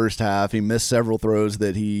in the first half. He missed several throws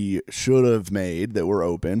that he should have made that were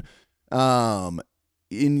open.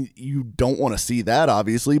 You don't want to see that,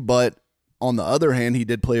 obviously, but on the other hand, he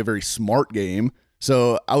did play a very smart game.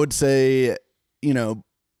 So I would say,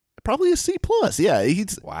 probably a C plus. Yeah,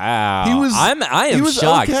 wow. He was. I am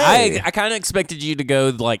shocked. Okay. I kind of expected you to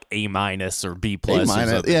go like A minus or B plus. A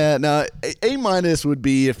minus. Yeah, no. A minus would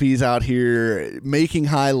be if he's out here making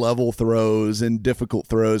high level throws and difficult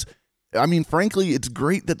throws. I mean, frankly, it's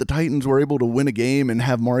great that the Titans were able to win a game and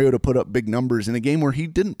have Mariota put up big numbers in a game where he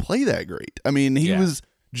didn't play that great. I mean, he was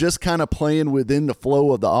just kind of playing within the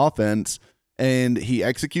flow of the offense, and he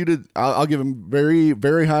executed. I'll give him very,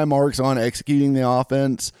 very high marks on executing the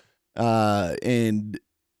offense and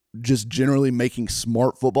just generally making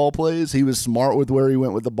smart football plays. He was smart with where he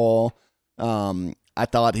went with the ball. I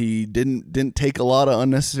thought he didn't take a lot of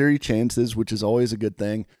unnecessary chances, which is always a good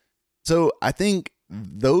thing. So I think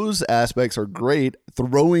those aspects are great.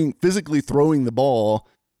 Physically throwing the ball,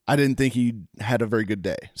 I didn't think he had a very good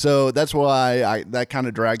day. So that's why that kind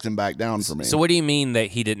of drags him back down for me. So what do you mean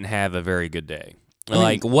that he didn't have a very good day?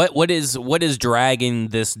 Like, what is dragging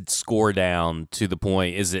this score down to the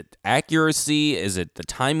point? Is it accuracy? Is it the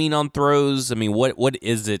timing on throws? I mean, what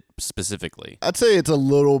is it specifically? I'd say it's a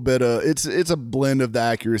little bit of it's a blend of the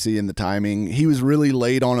accuracy and the timing. He was really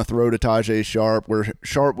late on a throw to Tajay Sharp, where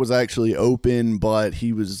Sharp was actually open, but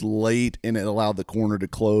he was late, and it allowed the corner to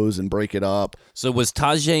close and break it up. So was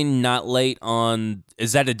Tajay not late on?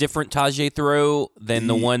 Is that a different Tajay throw than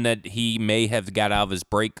the one that he may have got out of his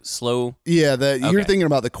break slow? Yeah, you're thinking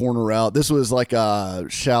about the corner route. This was like a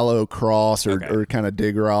shallow cross or kind of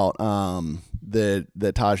dig route that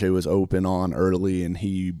Tajay was open on early, and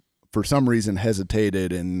he, for some reason,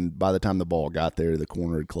 hesitated, and by the time the ball got there, the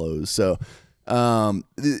corner had closed. So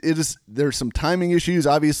there's some timing issues.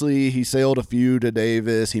 Obviously, he sailed a few to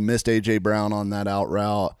Davis. He missed A.J. Brown on that out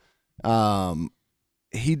route.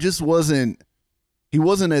 He just wasn't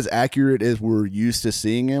as accurate as we're used to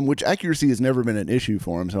seeing him, which accuracy has never been an issue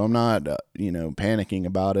for him. So I'm not, panicking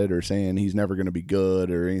about it or saying he's never going to be good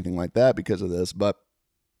or anything like that because of this. But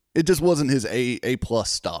it just wasn't his A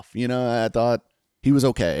plus stuff. I thought he was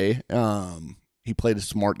okay. He played a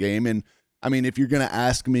smart game. And, I mean, if you're going to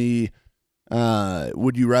ask me,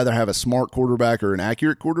 would you rather have a smart quarterback or an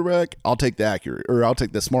accurate quarterback? I'll take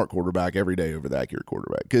the smart quarterback every day over the accurate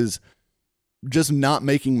quarterback, because just not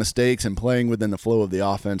making mistakes and playing within the flow of the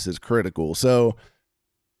offense is critical. So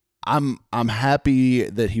I'm happy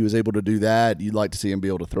that he was able to do that. You'd like to see him be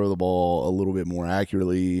able to throw the ball a little bit more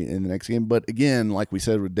accurately in the next game. But again, like we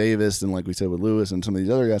said with Davis and like we said with Lewis and some of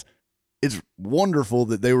these other guys, it's wonderful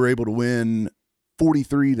that they were able to win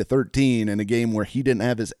 43-13 in a game where he didn't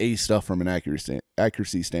have his A stuff from an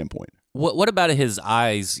accuracy standpoint. What about his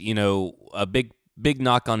eyes? A big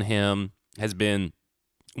knock on him has been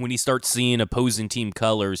when he starts seeing opposing team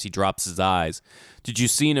colors, he drops his eyes. Did you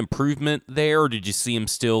see an improvement there, or did you see him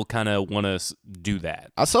still kind of want to do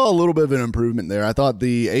that? I saw a little bit of an improvement there. I thought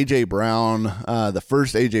the A.J. Brown, the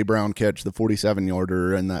first A.J. Brown catch, the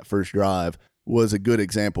 47-yarder in that first drive, was a good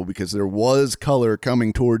example, because there was color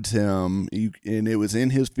coming towards him, and it was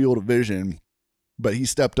in his field of vision, but he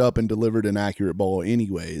stepped up and delivered an accurate ball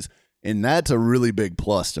anyways. And that's a really big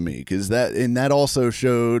plus to me, because that also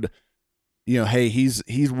showed, hey,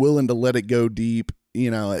 he's willing to let it go deep.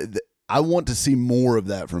 I want to see more of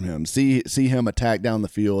that from him. See him attack down the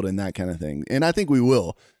field and that kind of thing. And I think we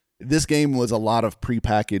will. This game was a lot of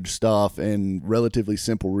prepackaged stuff and relatively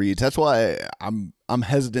simple reads. That's why I'm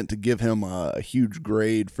hesitant to give him a huge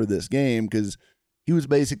grade for this game, because he was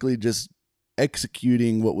basically just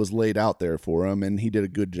executing what was laid out there for him, and he did a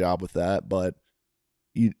good job with that. But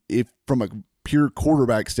if from a pure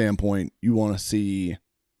quarterback standpoint, you want to see a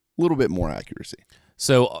little bit more accuracy.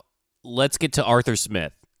 So let's get to Arthur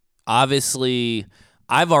Smith. Obviously,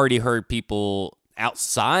 I've already heard people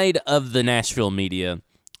outside of the Nashville media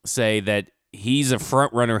say that he's a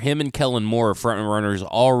front runner. Him and Kellen Moore are front runners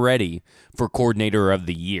already for coordinator of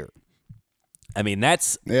the year. I mean,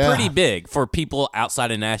 that's pretty big for people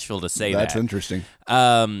outside of Nashville to say that. That's interesting.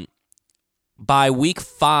 By week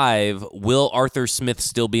 5, will Arthur Smith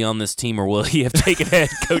still be on this team, or will he have taken a head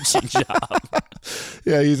coaching job?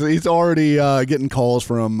 Yeah, he's already getting calls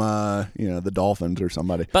from the Dolphins or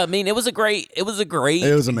somebody. But I mean, it was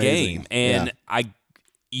amazing game, and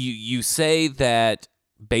you say that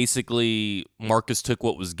basically Marcus took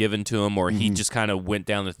what was given to him, or he just kind of went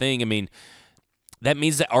down the thing. I mean, that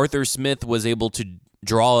means that Arthur Smith was able to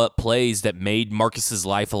draw up plays that made Marcus's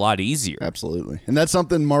life a lot easier. Absolutely. And that's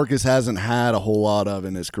something Marcus hasn't had a whole lot of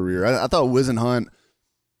in his career. I thought Whisenhunt,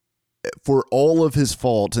 for all of his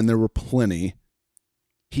faults, and there were plenty,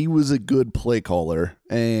 he was a good play caller.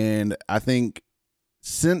 And I think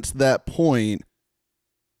since that point,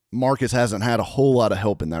 Marcus hasn't had a whole lot of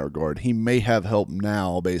help in that regard. He may have help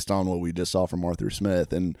now based on what we just saw from Arthur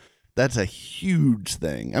Smith. And that's a huge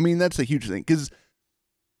thing. I mean, that's a huge thing because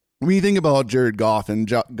when you think about Jared Goff, and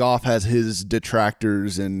Goff has his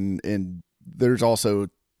detractors, and there's also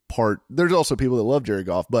people that love Jared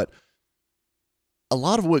Goff, but a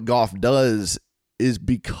lot of what Goff does is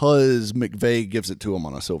because McVay gives it to him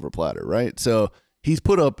on a silver platter, right? So he's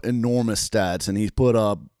put up enormous stats, and he's put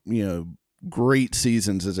up great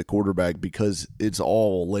seasons as a quarterback because it's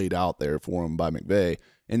all laid out there for him by McVay.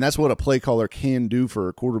 And that's what a play caller can do for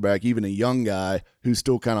a quarterback, even a young guy who's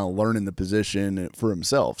still kind of learning the position for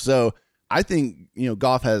himself. So I think,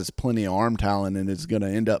 Goff has plenty of arm talent and is going to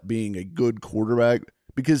end up being a good quarterback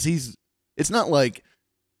because it's not like,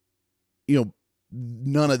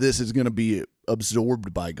 none of this is going to be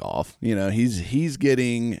absorbed by Goff. He's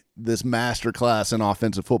getting this master class in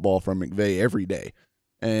offensive football from McVay every day.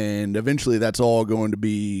 And eventually that's all going to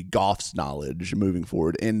be Goff's knowledge moving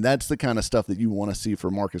forward. And that's the kind of stuff that you want to see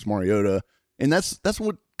for Marcus Mariota. And that's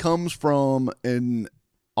what comes from an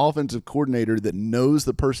offensive coordinator that knows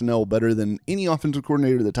the personnel better than any offensive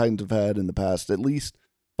coordinator the Titans have had in the past at least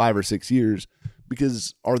 5 or 6 years,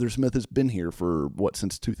 because Arthur Smith has been here for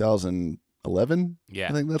since 2011? Yeah.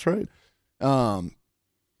 I think that's right.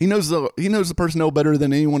 He knows the personnel better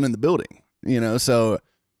than anyone in the building, so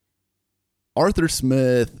Arthur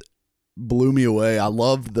Smith blew me away. I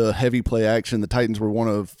loved the heavy play action. The Titans were one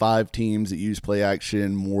of 5 teams that used play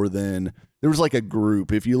action more than – there was like a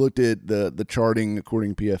group. If you looked at the charting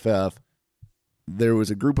according to PFF, there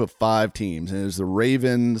was a group of 5 teams, and it was the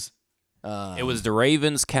Ravens. It was the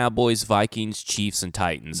Ravens, Cowboys, Vikings, Chiefs, and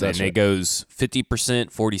Titans. And it goes 50%,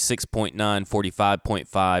 46.9,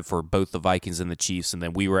 45.5 for both the Vikings and the Chiefs, and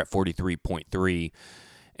then we were at 43.3.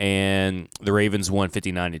 And the Ravens won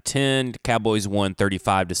 59-10. The Cowboys won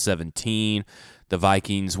 35-17. The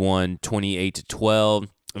Vikings won 28-12.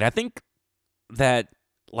 And I think that,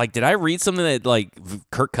 did I read something that,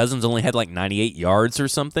 Kirk Cousins only had, 98 yards or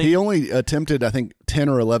something? He only attempted, I think, 10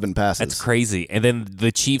 or 11 passes. That's crazy. And then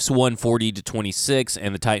the Chiefs won 40-26,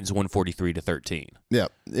 and the Titans won 43-13. Yeah.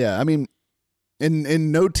 Yeah. I mean,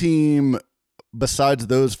 and no team besides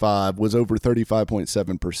those 5 was over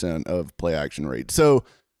 35.7% of play action rate. So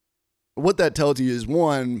what that tells you is,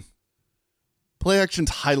 one, play action's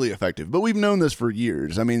highly effective, but we've known this for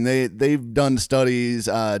years. I mean, they've done studies.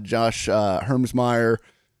 Josh Hermsmeyer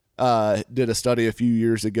did a study a few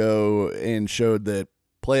years ago and showed that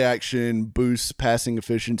play action boosts passing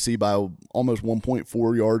efficiency by almost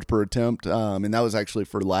 1.4 yards per attempt, and that was actually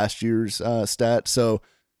for last year's stat. So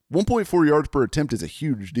 1.4 yards per attempt is a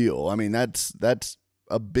huge deal. I mean, that's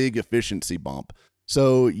a big efficiency bump.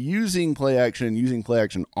 So using play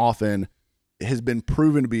action often has been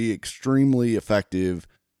proven to be extremely effective,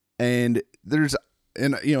 and it's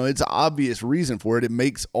an obvious reason for it. It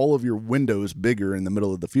makes all of your windows bigger in the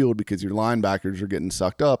middle of the field because your linebackers are getting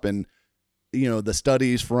sucked up. And the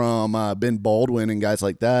studies from Ben Baldwin and guys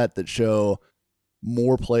like that show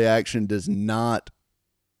more play action does not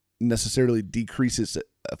necessarily decrease its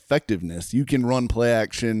effectiveness. You can run play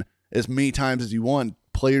action as many times as you want.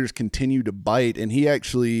 Players continue to bite, and he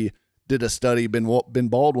actually did a study. Ben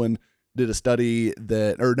Baldwin did a study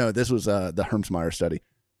this was the Hermsmeyer study.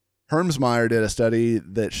 Hermsmeyer did a study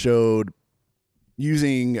that showed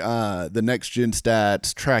using the next gen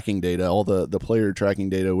stats tracking data, all the player tracking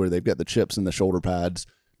data where they've got the chips and the shoulder pads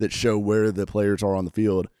that show where the players are on the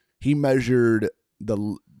field. He measured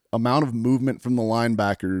the amount of movement from the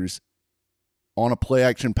linebackers on a play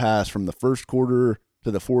action pass from the first quarter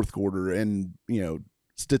to the fourth quarter, and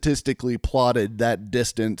statistically plotted that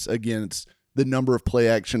distance against the number of play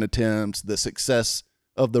action attempts, the success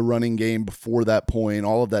of the running game before that point,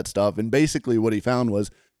 all of that stuff. And basically what he found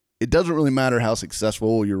was it doesn't really matter how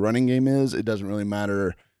successful your running game is. It doesn't really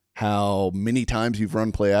matter how many times you've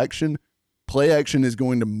run play action. Play action is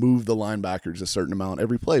going to move the linebackers a certain amount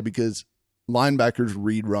every play because linebackers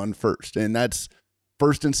read run first. And that's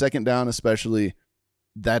first and second down especially.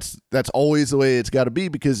 That's always the way it's got to be,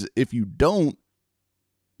 because if you don't,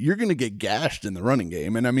 you're going to get gashed in the running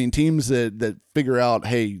game. And I mean, teams that figure out,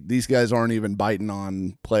 hey, these guys aren't even biting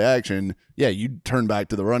on play action, yeah, you turn back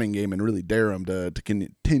to the running game and really dare them to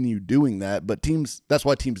continue doing that. But that's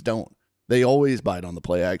why teams don't. They always bite on the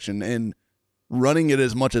play action, and running it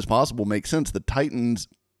as much as possible makes sense. The Titans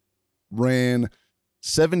ran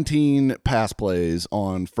 17 pass plays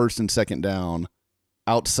on first and second down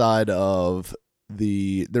outside of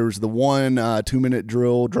there was the one 2-minute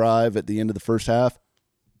drill drive at the end of the first half,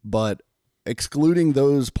 but excluding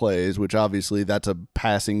those plays, which obviously that's a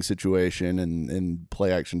passing situation and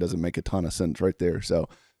play action doesn't make a ton of sense right there. So,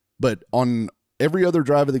 but on every other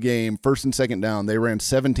drive of the game, first and second down, they ran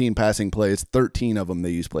 17 passing plays, 13 of them they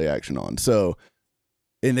used play action on. So,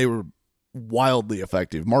 and they were wildly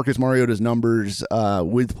effective. Marcus Mariota's numbers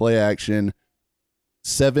with play action,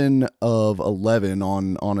 7 of 11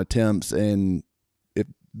 on attempts, and if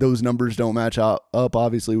those numbers don't match up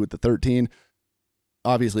obviously with the 13,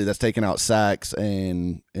 obviously that's taking out sacks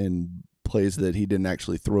and plays that he didn't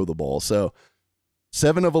actually throw the ball. So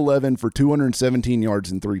 7 of 11 for 217 yards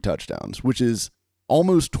and 3 touchdowns, which is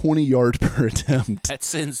almost 20 yards per attempt.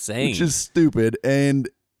 That's insane. Which is stupid. And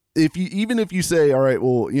even if you say, all right,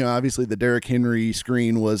 well, obviously the Derrick Henry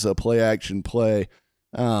screen was a play action play,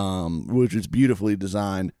 which is beautifully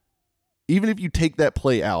designed. Even if you take that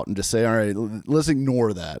play out and just say, all right, let's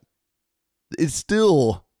ignore that, it's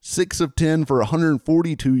still 6 of 10 for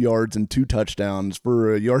 142 yards and 2 touchdowns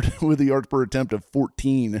for a yards per attempt of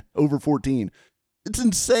 14, over 14. It's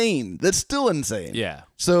insane. That's still insane. Yeah.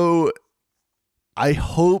 So I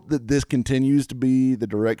hope that this continues to be the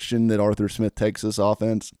direction that Arthur Smith takes this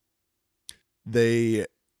offense. I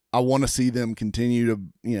want to see them continue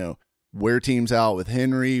to, wear teams out with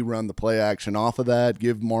Henry, run the play action off of that,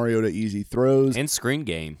 give Mariota easy throws. And screen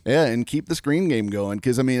game. Yeah, and keep the screen game going.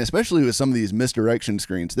 Because, I mean, especially with some of these misdirection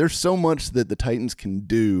screens, there's so much that the Titans can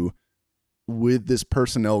do with this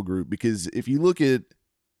personnel group. Because if you look at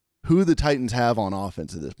who the Titans have on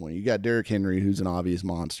offense at this point, you got Derrick Henry, who's an obvious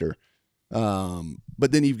monster.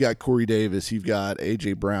 But then you've got Corey Davis, you've got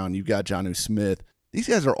A.J. Brown, you've got Jonnu Smith. These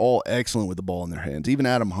guys are all excellent with the ball in their hands. Even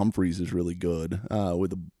Adam Humphries is really good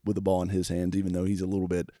with the ball in his hands, even though he's a little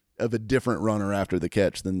bit of a different runner after the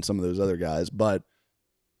catch than some of those other guys. But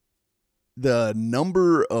the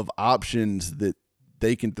number of options that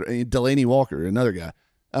they can Delaney Walker, another guy,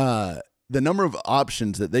 the number of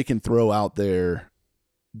options that they can throw out there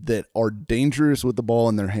that are dangerous with the ball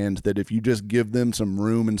in their hands, that if you just give them some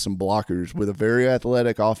room and some blockers with a very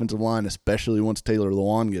athletic offensive line, especially once Taylor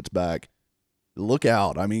Lewan gets back, look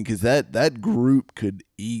out. I mean, because that group could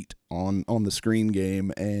eat on the screen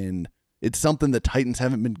game, and it's something the Titans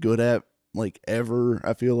haven't been good at like ever,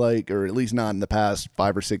 I feel like, or at least not in the past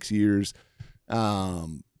 5 or 6 years.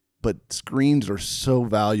 But screens are so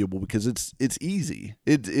valuable because it's easy.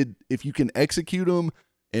 If you can execute them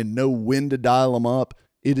and know when to dial them up,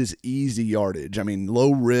 it is easy yardage. I mean,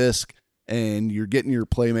 low risk, and you're getting your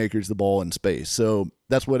playmakers the ball in space. So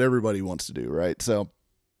that's what everybody wants to do, right? So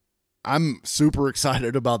I'm super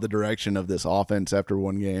excited about the direction of this offense after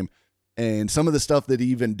one game, and some of the stuff that he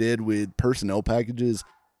even did with personnel packages.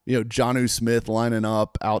 Jonnu Smith lining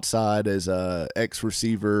up outside as a X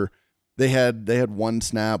receiver. They had one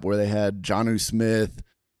snap where they had Jonnu Smith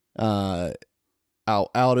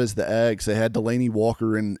out as the X. They had Delaney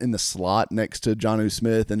Walker in the slot next to Jonnu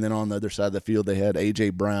Smith, and then on the other side of the field they had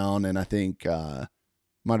A.J. Brown, and I think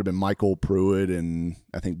might have been Michael Pruitt, and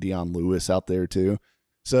I think Dion Lewis out there too.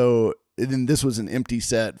 So then this was an empty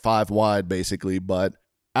set, 5 wide basically, but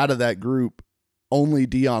out of that group, only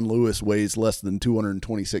Dion Lewis weighs less than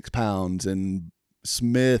 226 pounds, and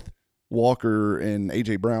Smith, Walker, and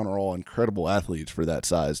A.J. Brown are all incredible athletes for that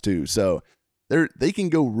size too. So they can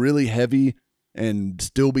go really heavy and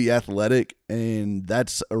still be athletic, and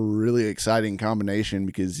that's a really exciting combination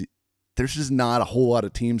because there's just not a whole lot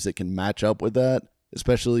of teams that can match up with that,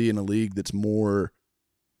 especially in a league that's more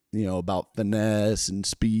about finesse and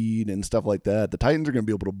speed and stuff like that. The Titans are going to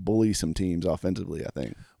be able to bully some teams offensively, I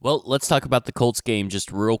think. Well, let's talk about the Colts game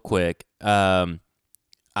just real quick. I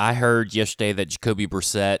heard yesterday that Jacoby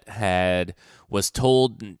Brissett was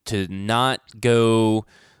told to not go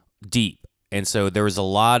deep And so there was a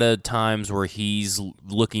lot of times where he's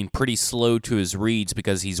looking pretty slow to his reads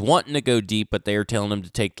because he's wanting to go deep, but they're telling him to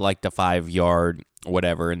take like the 5-yard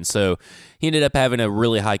whatever. And so he ended up having a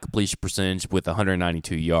really high completion percentage with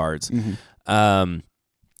 192 yards.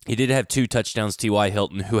 He did have 2 touchdowns, T.Y.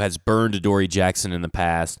 Hilton, who has burned Adoree Jackson in the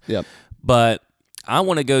past. Yep. But I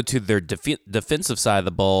want to go to their defensive side of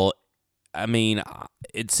the ball. I mean,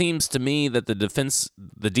 it seems to me that the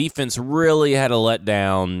defense really had a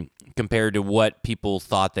letdown compared to what people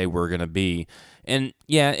thought they were going to be. And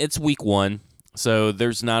yeah, it's week 1, so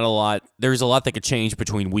there's not a lot. There's a lot that could change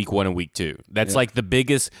between week 1 and week 2. That's like the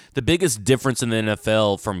biggest difference in the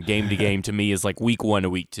NFL from game to game to me is like week 1 to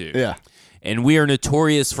week 2. Yeah. And we are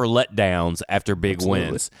notorious for letdowns after big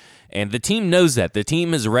wins. And the team knows that. The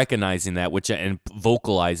team is recognizing that and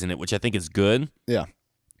vocalizing it, which I think is good. Yeah.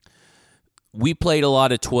 We played a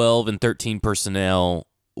lot of 12 and 13 personnel.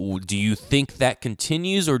 Do you think that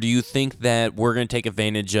continues, or do you think that we're going to take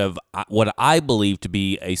advantage of what I believe to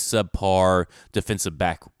be a subpar defensive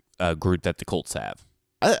back group that the Colts have?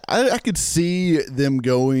 I could see them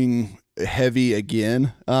going heavy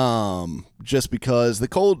again, just because the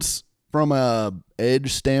Colts, from a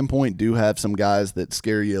edge standpoint, do have some guys that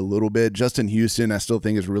scare you a little bit. Justin Houston, I still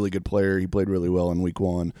think, is a really good player. He played really well in week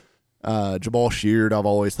 1. Jabal Sheard, I've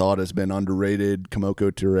always thought, has been underrated.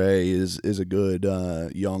 Kamoko Toure is a good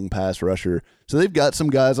young pass rusher. So they've got some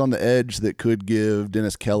guys on the edge that could give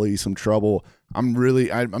Dennis Kelly some trouble.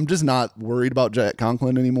 I'm just not worried about Jack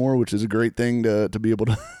Conklin anymore, which is a great thing to be able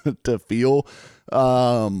to feel.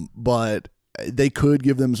 But they could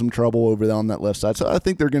give them some trouble over there on that left side. So I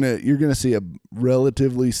think you're gonna see a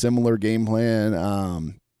relatively similar game plan.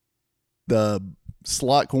 The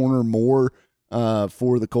slot corner more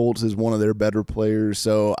for the Colts is one of their better players.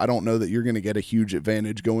 So I don't know that you're going to get a huge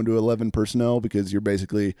advantage going to 11 personnel, because you're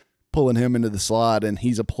basically pulling him into the slot, and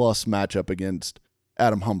he's a plus matchup against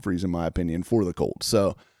Adam Humphries, in my opinion, for the Colts.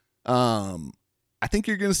 So I think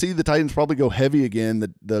you're going to see the Titans probably go heavy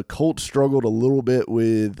again. The Colts struggled a little bit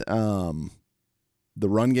with the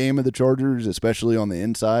run game of the Chargers, especially on the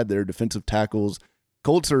inside. Their defensive tackles,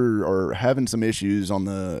 Colts are having some issues on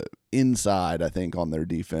the inside, I think, on their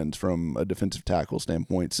defense from a defensive tackle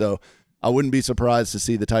standpoint. So I wouldn't be surprised to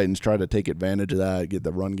see the Titans try to take advantage of that, get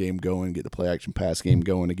the run game going, get the play action pass game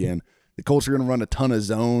going again. The Colts are going to run a ton of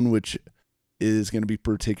zone, which is going to be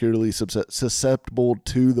particularly susceptible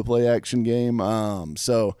to the play action game.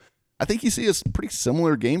 So I think you see a pretty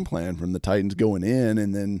similar game plan from the Titans going in,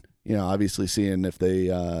 and then, obviously seeing if they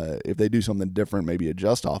do something different, maybe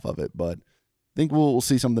adjust off of it. But I think we'll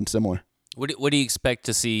see something similar. What do you expect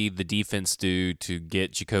to see the defense do to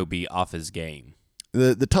get Jacoby off his game?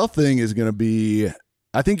 The tough thing is going to be,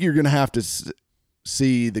 I think you're going to have to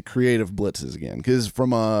see the creative blitzes again, because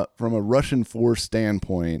from a Russian force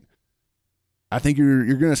standpoint, I think you're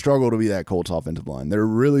going to struggle to be that Colts offensive line. They're a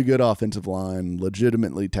really good offensive line,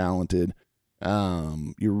 legitimately talented.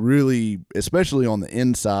 You're really, especially on the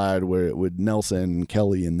inside with Nelson and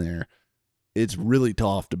Kelly in there, it's really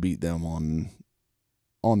tough to beat them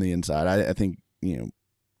on the inside. I think,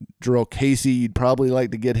 Jarrell Casey, you'd probably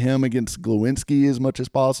like to get him against Glowinski as much as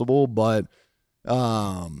possible, but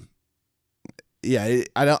I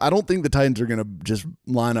don't think the Titans are going to just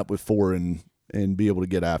line up with 4 and be able to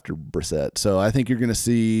get after Brissett. So I think you're going to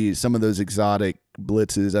see some of those exotic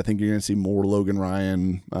blitzes. I think you're going to see more Logan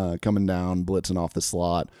Ryan coming down, blitzing off the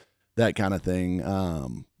slot, that kind of thing.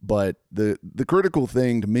 But the critical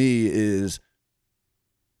thing to me is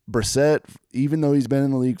Brissett, even though he's been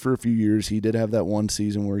in the league for a few years, he did have that one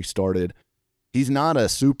season where he started. He's not a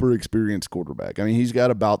super experienced quarterback. I mean, he's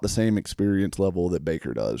got about the same experience level that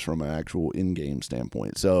Baker does from an actual in-game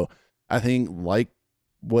standpoint. So I think, like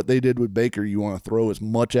what they did with Baker, you want to throw as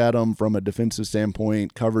much at him from a defensive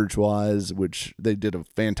standpoint, coverage-wise, which they did a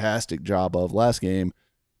fantastic job of last game,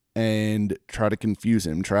 and try to confuse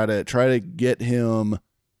him, try to get him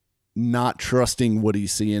not trusting what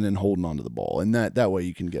he's seeing and holding onto the ball, and that way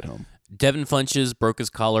you can get home. Devin Funches broke his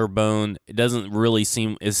collarbone. It doesn't really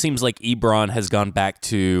seem. It seems like Ebron has gone back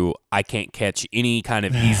to I can't catch any kind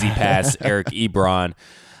of easy pass. Eric Ebron.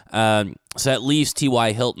 So that leaves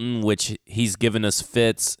T.Y. Hilton, which he's given us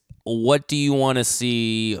fits. What do you want to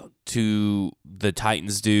see to the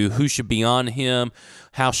Titans do? Who should be on him?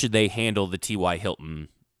 How should they handle the T.Y. Hilton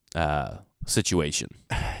situation?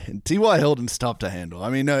 T.Y. Hilton's tough to handle. I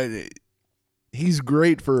mean, he's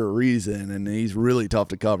great for a reason, and he's really tough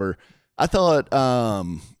to cover. I thought,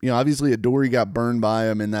 obviously Adoree got burned by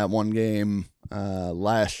him in that one game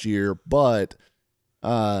last year, but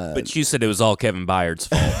you said it was all Kevin Byard's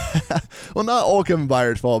fault. Well, not all Kevin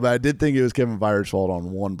Byard's fault, but I did think it was Kevin Byard's fault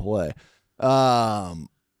on one play.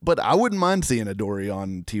 But I wouldn't mind seeing Adoree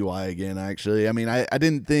on TY again, actually. I mean, I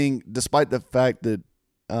didn't think, despite the fact that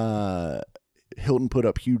Hilton put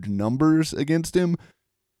up huge numbers against him,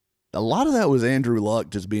 a lot of that was Andrew Luck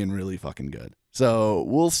just being really fucking good. So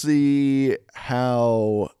we'll see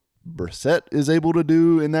how Brissett is able to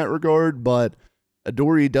do in that regard, but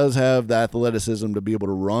Adoree does have the athleticism to be able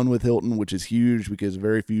to run with Hilton, which is huge because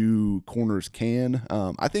very few corners can.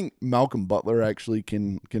 I think Malcolm Butler actually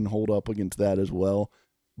can hold up against that as well.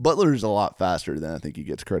 Butler's a lot faster than I think he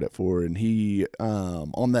gets credit for, and he,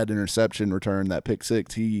 on that interception return, that pick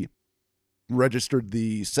six, he registered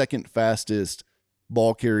the second fastest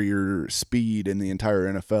ball carrier speed in the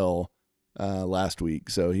entire NFL last week.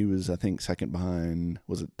 So he was, I think, second behind,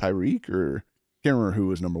 was it Tyreek or can't remember who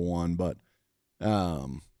was number one, but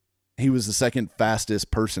he was the second fastest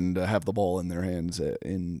person to have the ball in their hands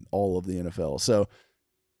in all of the NFL. So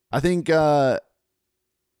I think, I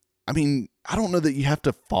mean, I don't know that you have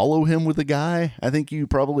to follow him with a guy. I think you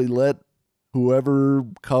probably let whoever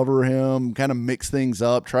cover him, kind of mix things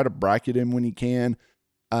up, try to bracket him when you can.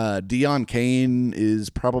 Deon Cain is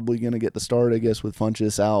probably going to get the start, I guess, with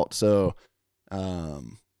Funchess out. So,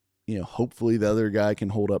 hopefully the other guy can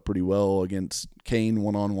hold up pretty well against Cain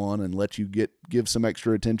one-on-one and let you give some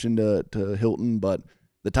extra attention to Hilton. But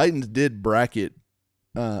the Titans did bracket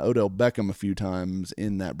Odell Beckham a few times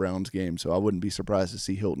in that Browns game, so I wouldn't be surprised to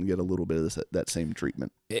see Hilton get a little bit of that same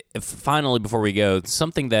treatment. Finally, before we go,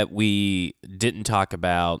 something that we didn't talk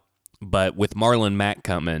about, but with Marlon Mack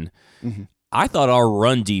coming, I thought our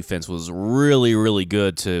run defense was really, really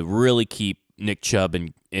good to really keep Nick Chubb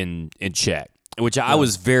in check. Which I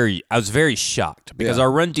was very shocked because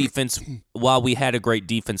our run defense, while we had a great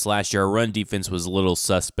defense last year, our run defense was a little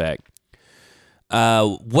suspect.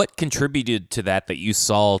 What contributed to that you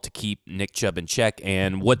saw to keep Nick Chubb in check,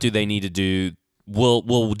 and what do they need to do?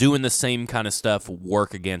 Will doing the same kind of stuff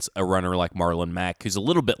work against a runner like Marlon Mack, who's a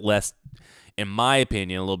little bit less, in my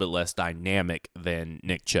opinion, a little bit less dynamic than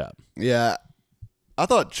Nick Chubb? Yeah, I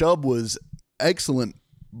thought Chubb was excellent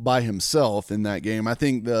by himself in that game. I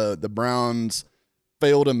think the Browns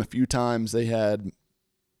failed him a few times. They had a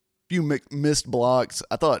few missed blocks.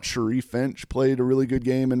 I thought Sharif Finch played a really good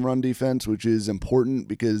game in run defense, which is important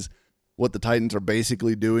because what the Titans are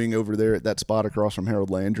basically doing over there at that spot across from Harold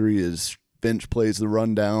Landry is Finch plays the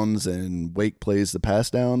run downs and Wake plays the pass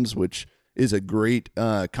downs, which is a great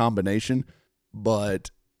combination. But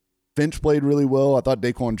Finch played really well. I thought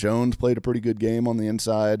Daquan Jones played a pretty good game on the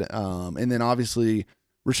inside. And then obviously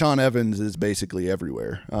Rashaan Evans is basically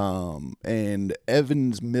everywhere. And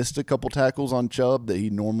Evans missed a couple tackles on Chubb that he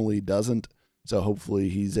normally doesn't. So hopefully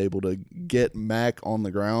he's able to get Mack on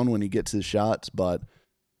the ground when he gets his shots. But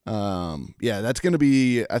that's going to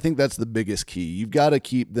be, I think that's the biggest key. You've got to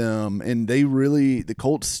keep them. And the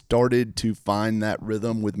Colts started to find that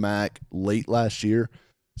rhythm with Mack late last year.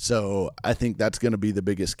 So I think that's going to be the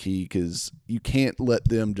biggest key because you can't let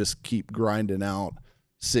them just keep grinding out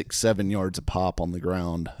 6-7 yards a pop on the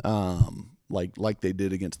ground, like they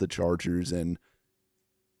did against the Chargers. And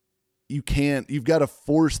you've got to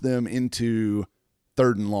force them into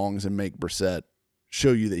 3rd and longs and make Brissett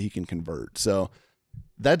show you that he can convert. So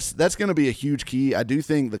that's going to be a huge key. I do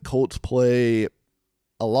think the Colts play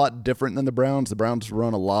a lot different than the Browns. The Browns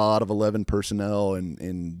run a lot of 11 personnel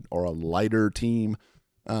and are a lighter team.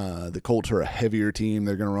 The Colts are a heavier team.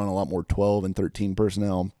 They're going to run a lot more 12 and 13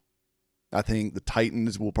 personnel. I think the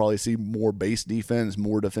Titans will probably see more base defense,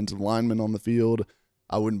 more defensive linemen on the field.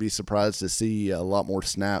 I wouldn't be surprised to see a lot more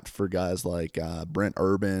snaps for guys like Brent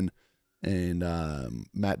Urban and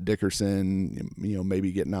Matt Dickerson,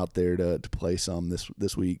 maybe getting out there to play some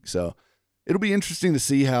this week. So it'll be interesting to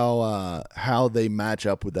see how they match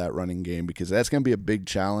up with that running game because that's going to be a big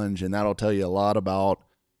challenge, and that'll tell you a lot about,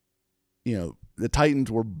 the Titans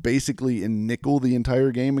were basically in nickel the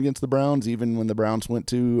entire game against the Browns, even when the Browns went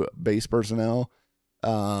to base personnel.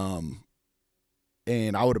 And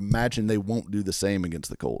I would imagine they won't do the same against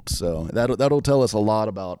the Colts. So that'll tell us a lot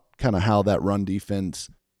about kind of how that run defense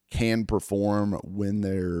can perform when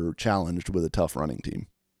they're challenged with a tough running team.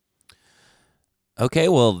 Okay,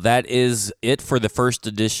 well, that is it for the first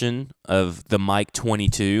edition of the Mike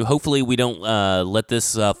 22. Hopefully we don't let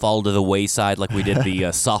this fall to the wayside like we did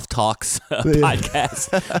the Soft Talks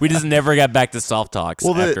podcast. We just never got back to Soft Talks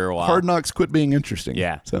after a while. Hard Knocks quit being interesting.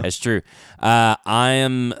 Yeah, that's true. I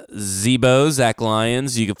am Zebo, Zach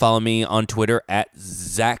Lyons. You can follow me on Twitter at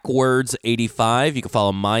ZachWords85. You can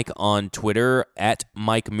follow Mike on Twitter at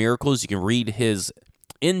Mike Miracles. You can read his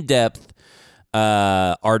in-depth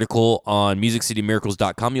article on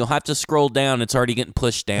MusicCityMiracles.com. You'll have to scroll down. It's already getting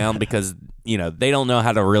pushed down because they don't know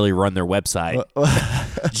how to really run their website.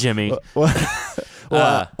 Jimmy.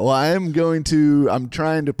 I'm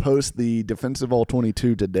trying to post the defensive all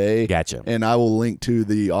 22 today. Gotcha. And I will link to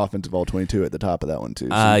the offensive all 22 at the top of that one too.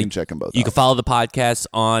 So you can check them both You out. can follow the podcast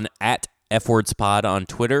on @FWordsPod on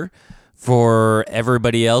Twitter. For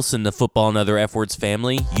everybody else in the Football and Other F Words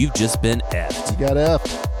family, you've just been F'd. You got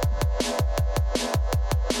F.